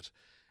basket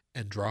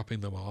and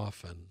dropping them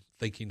off and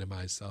thinking to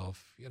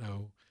myself,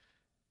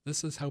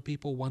 this is how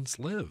people once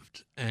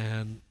lived.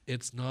 And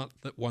it's not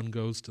that one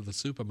goes to the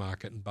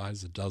supermarket and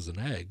buys a dozen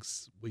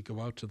eggs. We go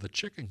out to the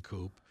chicken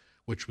coop,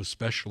 which was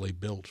specially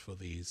built for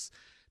these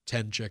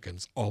 10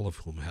 chickens, all of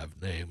whom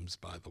have names,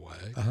 by the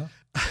way.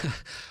 Uh-huh.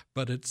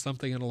 But it's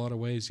something in a lot of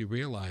ways you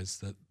realize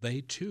that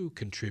they too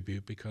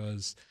contribute,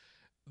 because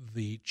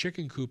the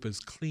chicken coop is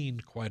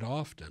cleaned quite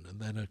often, and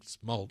then it's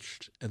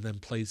mulched and then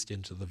placed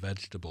into the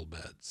vegetable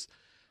beds.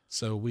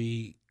 So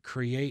we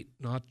create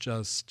not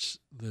just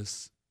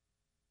this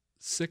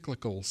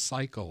cyclical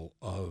cycle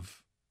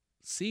of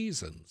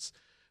seasons,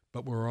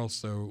 but we're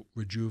also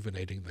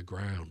rejuvenating the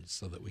ground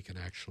so that we can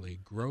actually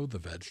grow the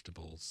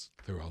vegetables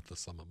throughout the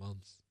summer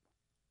months.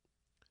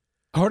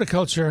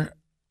 Horticulture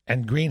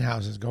and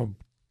greenhouses go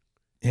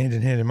hand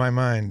in hand in my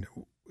mind.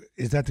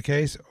 Is that the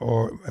case,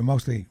 or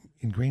mostly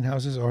in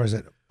greenhouses, or is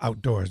it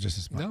outdoors just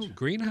as much? No,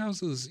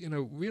 greenhouses,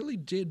 really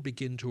did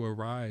begin to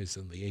arise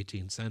in the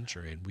 18th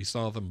century, and we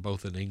saw them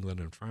both in England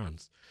and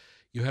France.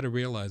 You had to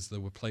realize there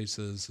were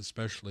places,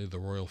 especially the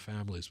royal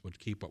families, would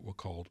keep what were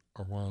called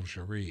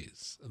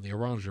orangeries. And the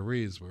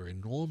orangeries were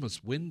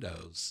enormous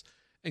windows.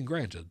 And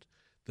granted,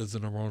 there's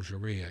an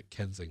orangerie at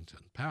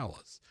Kensington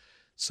Palace.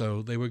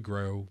 So they would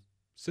grow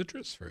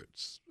citrus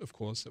fruits. Of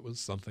course, it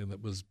was something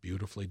that was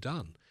beautifully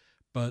done.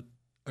 But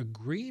a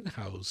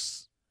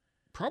greenhouse,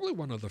 probably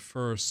one of the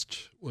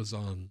first, was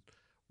on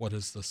what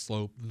is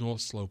the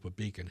north slope of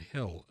Beacon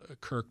Hill.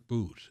 Kirk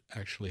Boot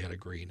actually had a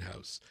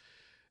greenhouse.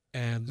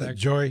 And that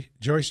Joy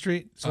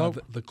Street slope?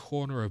 The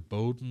corner of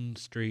Bowden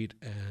Street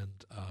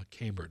and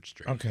Cambridge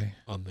Street. Okay.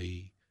 On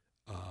the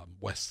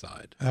west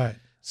side. All right.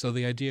 So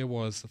the idea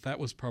was that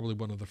was probably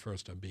one of the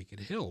first on Beacon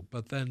Hill.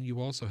 But then you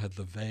also had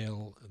the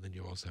Vale, and then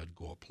you also had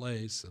Gore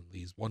Place, and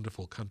these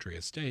wonderful country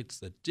estates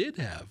that did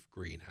have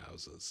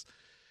greenhouses.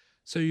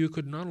 So you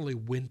could not only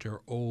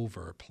winter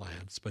over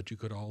plants, but you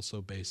could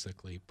also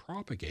basically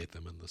propagate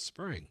them in the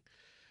spring.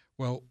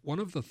 Well, one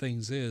of the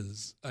things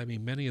is,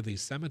 many of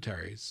these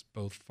cemeteries,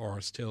 both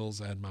Forest Hills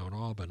and Mount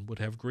Auburn, would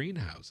have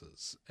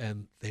greenhouses,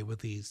 and they were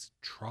these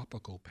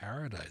tropical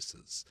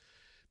paradises.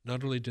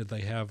 Not only did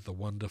they have the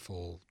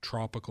wonderful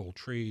tropical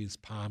trees,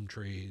 palm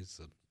trees,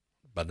 and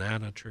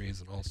banana trees,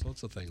 and all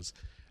sorts of things,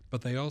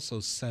 but they also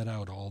set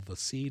out all the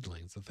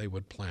seedlings that they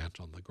would plant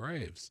on the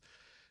graves.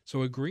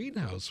 So a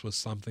greenhouse was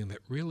something that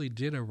really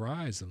did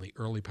arise in the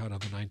early part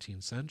of the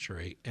 19th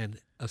century and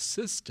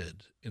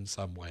assisted, in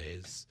some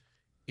ways,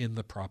 in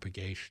the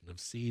propagation of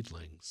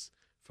seedlings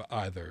for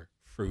either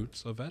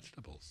fruits or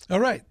vegetables. All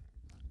right.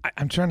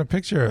 I'm trying to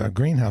picture a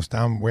greenhouse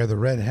down where the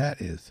red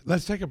hat is.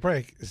 Let's take a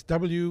break. It's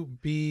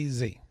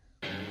WBZ.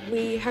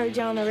 We heard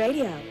you on the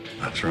radio.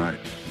 That's right.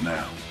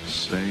 Now,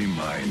 say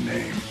my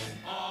name.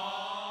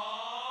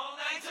 All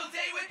night till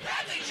day with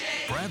Bradley J.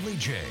 Bradley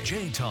J.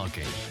 J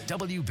Talking.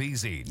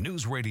 WBZ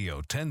News Radio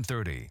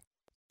 1030.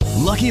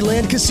 Lucky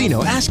Land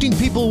Casino, asking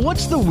people,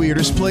 what's the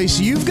weirdest place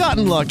you've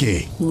gotten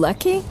lucky?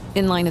 Lucky?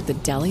 In line at the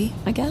deli,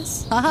 I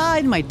guess? Aha,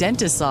 in my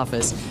dentist's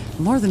office.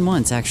 More than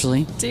once,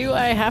 actually. Do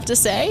I have to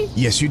say?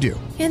 Yes, you do.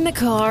 In the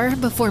car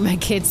before my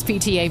kids'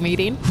 PTA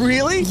meeting.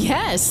 Really?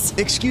 Yes.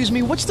 Excuse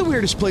me, what's the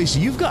weirdest place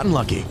you've gotten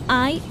lucky?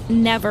 I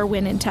never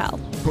win and tell.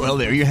 Well,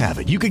 there you have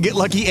it. You can get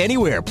lucky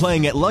anywhere,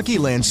 playing at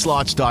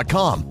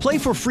LuckyLandSlots.com. Play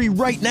for free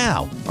right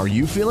now. Are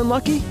you feeling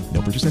lucky?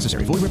 No purchase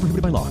necessary. Void where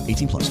prohibited by law.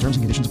 18+. Terms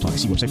and conditions apply.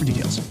 See website for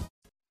details.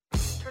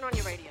 Turn on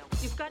your radio.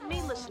 You've got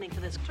me listening to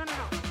this. Turn it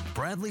on.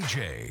 Bradley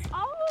J.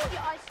 Oh, you're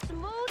a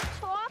smooth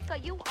talker.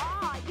 You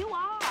are.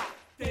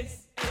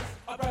 This is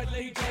a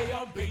Bradley J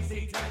on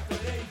BZ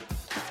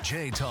 1030.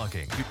 J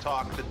Talking. You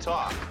talk the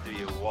talk. Do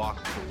you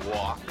walk the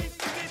walk?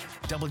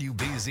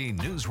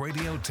 WBZ News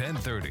Radio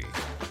 1030.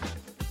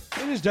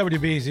 It is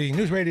WBZ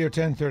News Radio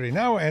 1030.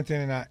 Now,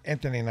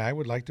 Anthony and I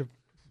would like to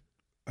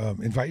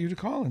invite you to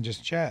call and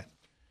just chat.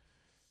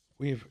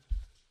 We've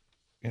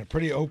in a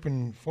pretty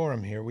open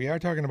forum here. We are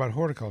talking about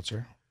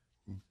horticulture,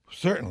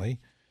 certainly,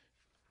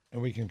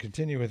 and we can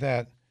continue with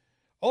that.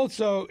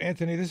 Also,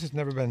 Anthony, this has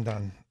never been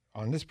done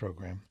on this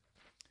program.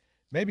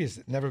 Maybe it's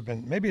never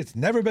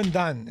been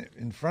done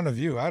in front of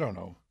you. I don't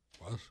know.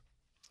 What?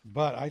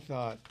 But I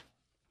thought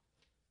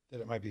that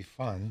it might be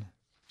fun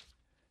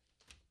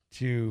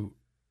to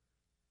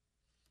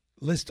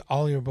list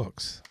all your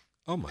books.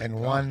 Oh my in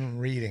God. one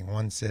reading,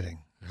 one sitting.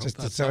 I Just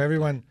hope that's so up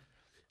everyone,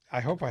 I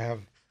hope I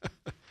have,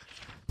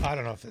 I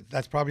don't know if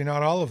that's probably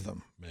not all of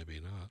them. Maybe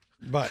not.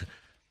 But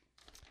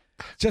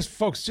just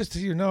folks, just so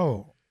you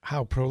know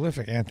how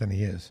prolific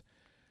Anthony is.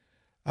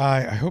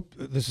 I hope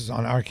this is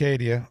on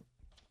Arcadia,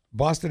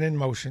 Boston in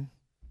Motion.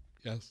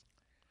 Yes.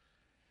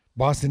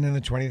 Boston in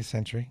the 20th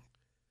Century.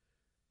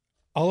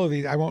 All of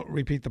these, I won't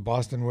repeat the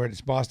Boston word.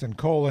 It's Boston,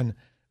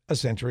 A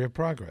Century of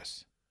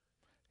Progress.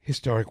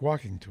 Historic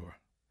Walking Tour.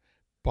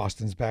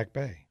 Boston's Back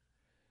Bay.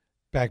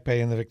 Back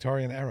Bay in the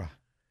Victorian Era.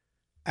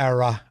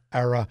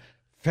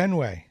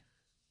 Fenway.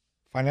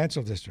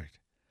 Financial District.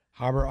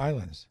 Harbor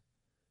Islands.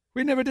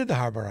 We never did the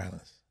Harbor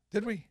Islands,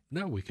 did we?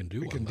 No, we can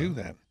do We one, can do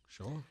that.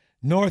 Sure.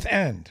 North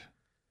End.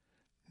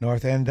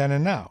 North End Then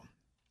and Now,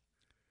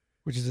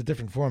 which is a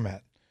different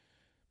format.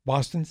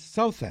 Boston's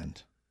South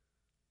End.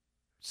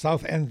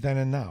 South End Then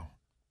and Now.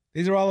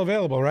 These are all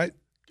available, right?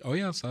 Oh,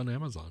 yes, on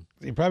Amazon.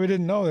 You probably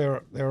didn't know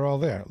they were all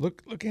there.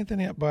 Look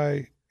Anthony up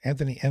by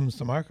Anthony M.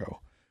 Samarco.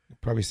 You'll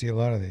probably see a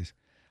lot of these.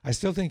 I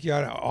still think you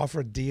ought to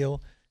offer a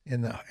deal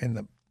in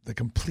the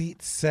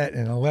complete set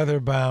in a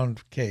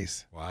leather-bound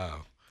case.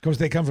 Wow. Of course,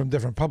 they come from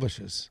different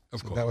publishers.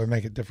 Of course. That would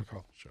make it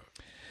difficult. Sure.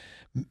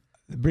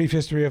 The brief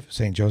history of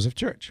St. Joseph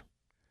Church.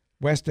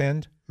 West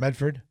End,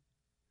 Medford,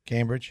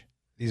 Cambridge.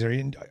 These are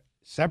in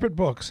separate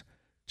books.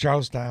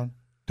 Charlestown,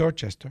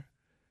 Dorchester.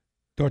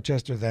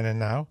 Dorchester Then and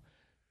Now.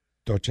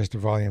 Dorchester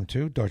Volume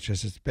 2.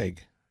 Dorchester's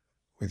big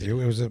with you.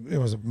 It was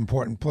an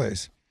important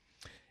place.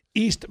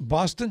 East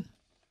Boston.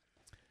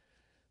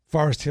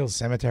 Forest Hill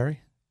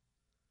Cemetery.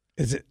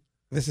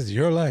 This is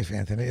your life,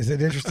 Anthony. Is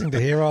it interesting to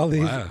hear all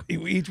these? Wow.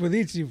 Each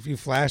you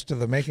flash to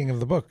the making of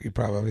the book. You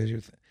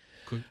probably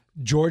Could-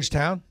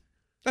 Georgetown.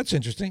 That's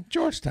interesting.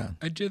 Georgetown.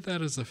 I did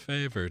that as a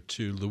favor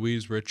to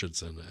Louise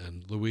Richardson.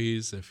 And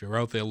Louise, if you're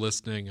out there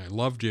listening, I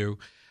loved you.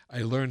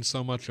 I learned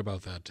so much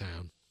about that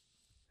town.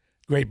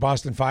 Great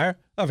Boston Fire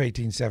of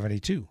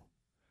 1872.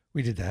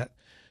 We did that.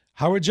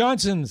 Howard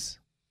Johnson's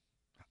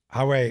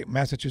How a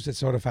Massachusetts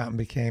Soda Fountain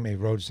Became a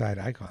Roadside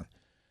Icon.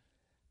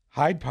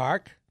 Hyde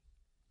Park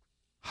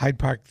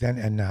Then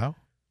and Now.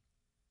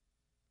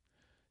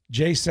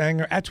 J.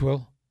 Sanger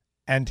Atwill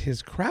and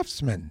His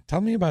Craftsmen.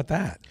 Tell me about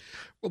that.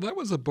 Well, that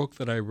was a book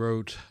that I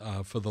wrote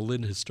for the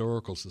Lynn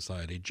Historical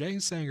Society. J.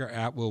 Sanger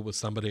Atwill was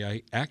somebody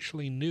I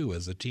actually knew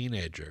as a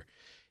teenager.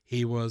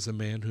 He was a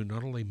man who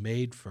not only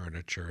made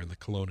furniture in the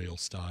colonial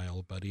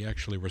style, but he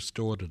actually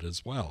restored it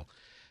as well.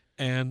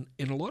 And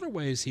in a lot of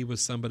ways, he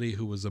was somebody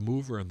who was a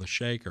mover and the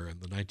shaker in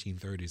the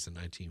 1930s and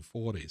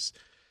 1940s.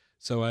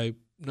 So I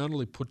not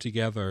only put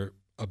together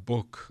a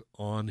book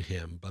on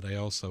him, but I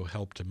also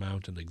helped to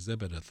mount an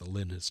exhibit at the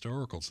Lynn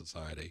Historical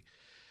Society.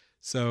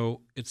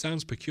 So it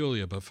sounds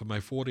peculiar, but for my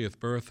 40th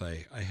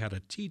birthday, I had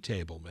a tea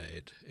table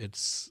made.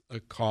 It's a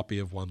copy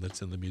of one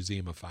that's in the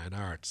Museum of Fine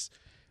Arts.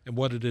 And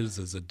what it is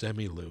a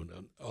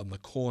demi-lune. On the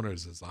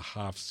corners is a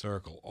half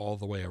circle all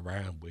the way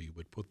around where you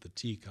would put the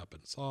teacup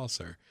and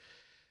saucer.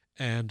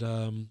 And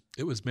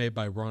it was made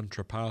by Ron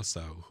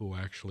Trapasso, who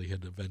actually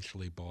had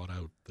eventually bought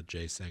out the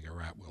J.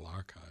 Sanger Atwill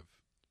archive.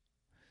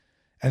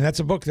 And that's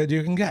a book that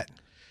you can get.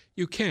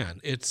 You can.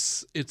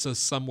 It's a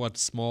somewhat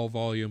small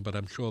volume, but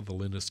I'm sure the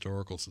Lynn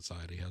Historical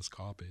Society has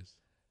copies.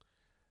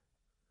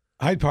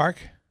 Hyde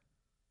Park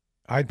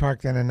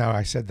Then and Now.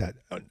 I said that.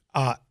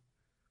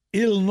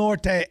 Il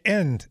Norte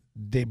End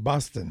de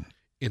Boston.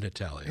 In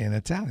Italian. In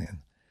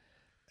Italian.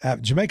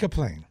 Jamaica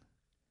Plain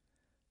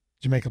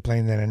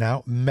Then and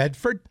Now.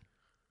 Medford.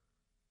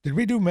 Did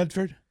we do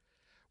Medford?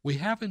 We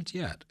haven't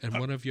yet, and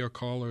one of your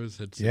callers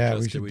had Yeah,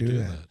 suggested we should do do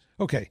that.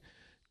 Okay.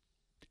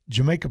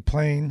 Jamaica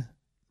Plain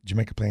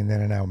Then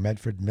and Now.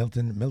 Medford,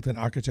 Milton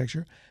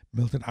Architecture,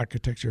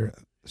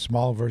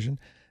 small version.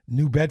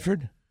 New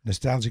Bedford,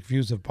 Nostalgic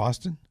Views of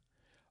Boston.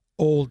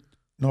 Old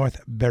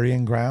North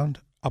Burying Ground,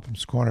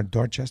 Upham's Corner,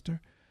 Dorchester.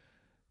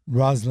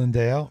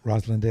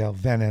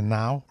 Roslindale Then and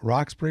Now.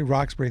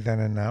 Roxbury Then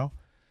and Now.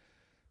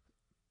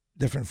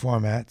 Different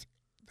formats.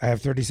 I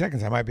have 30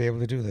 seconds. I might be able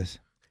to do this.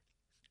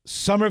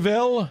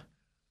 Somerville,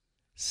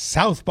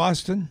 South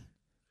Boston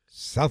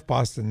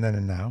Then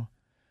and Now.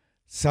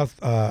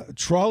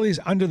 Trolley's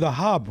Under the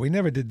Hub. We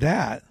never did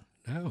that.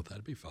 No,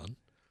 that'd be fun.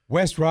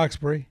 West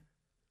Roxbury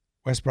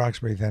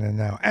Then and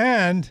Now.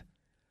 And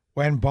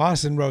when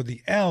Boston rode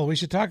the L, we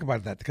should talk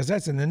about that because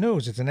that's in the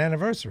news. It's an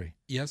anniversary.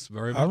 Yes,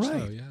 very All much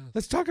right. so, yeah.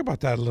 Let's talk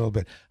about that a little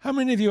bit. How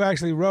many of you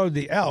actually rode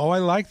the L? Oh, I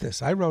like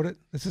this. I wrote it.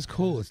 This is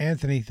cool.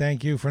 Anthony,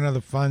 thank you for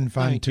another fun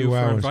Thank 2 you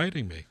hours. for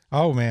inviting me.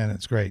 Oh, man,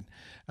 it's great.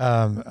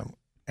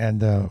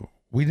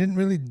 We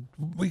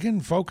can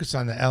focus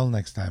on the L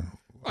next time.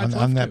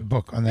 on that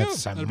book, on that Yeah,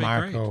 San that'd be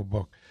Marco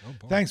book.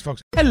 Thanks,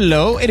 folks.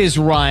 Hello, it is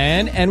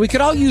Ryan, and we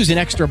could all use an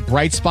extra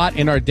bright spot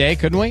in our day,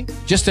 couldn't we?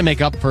 Just to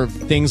make up for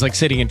things like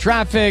sitting in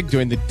traffic,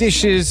 doing the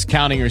dishes,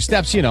 counting your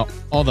steps,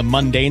 all the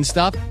mundane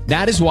stuff.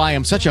 That is why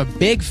I'm such a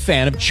big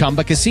fan of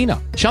Chumba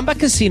Casino. Chumba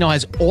Casino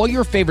has all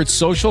your favorite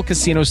social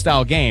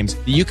casino-style games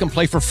that you can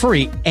play for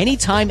free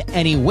anytime,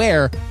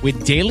 anywhere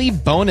with daily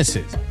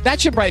bonuses. That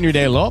should brighten your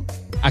day a little.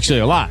 Actually,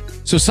 a lot.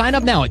 So sign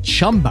up now at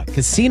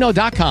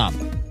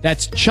ChumbaCasino.com.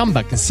 That's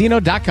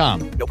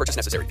ChumbaCasino.com. No purchase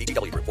necessary.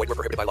 VGW Group. Void where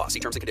prohibited by law. See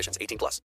terms and conditions. 18+.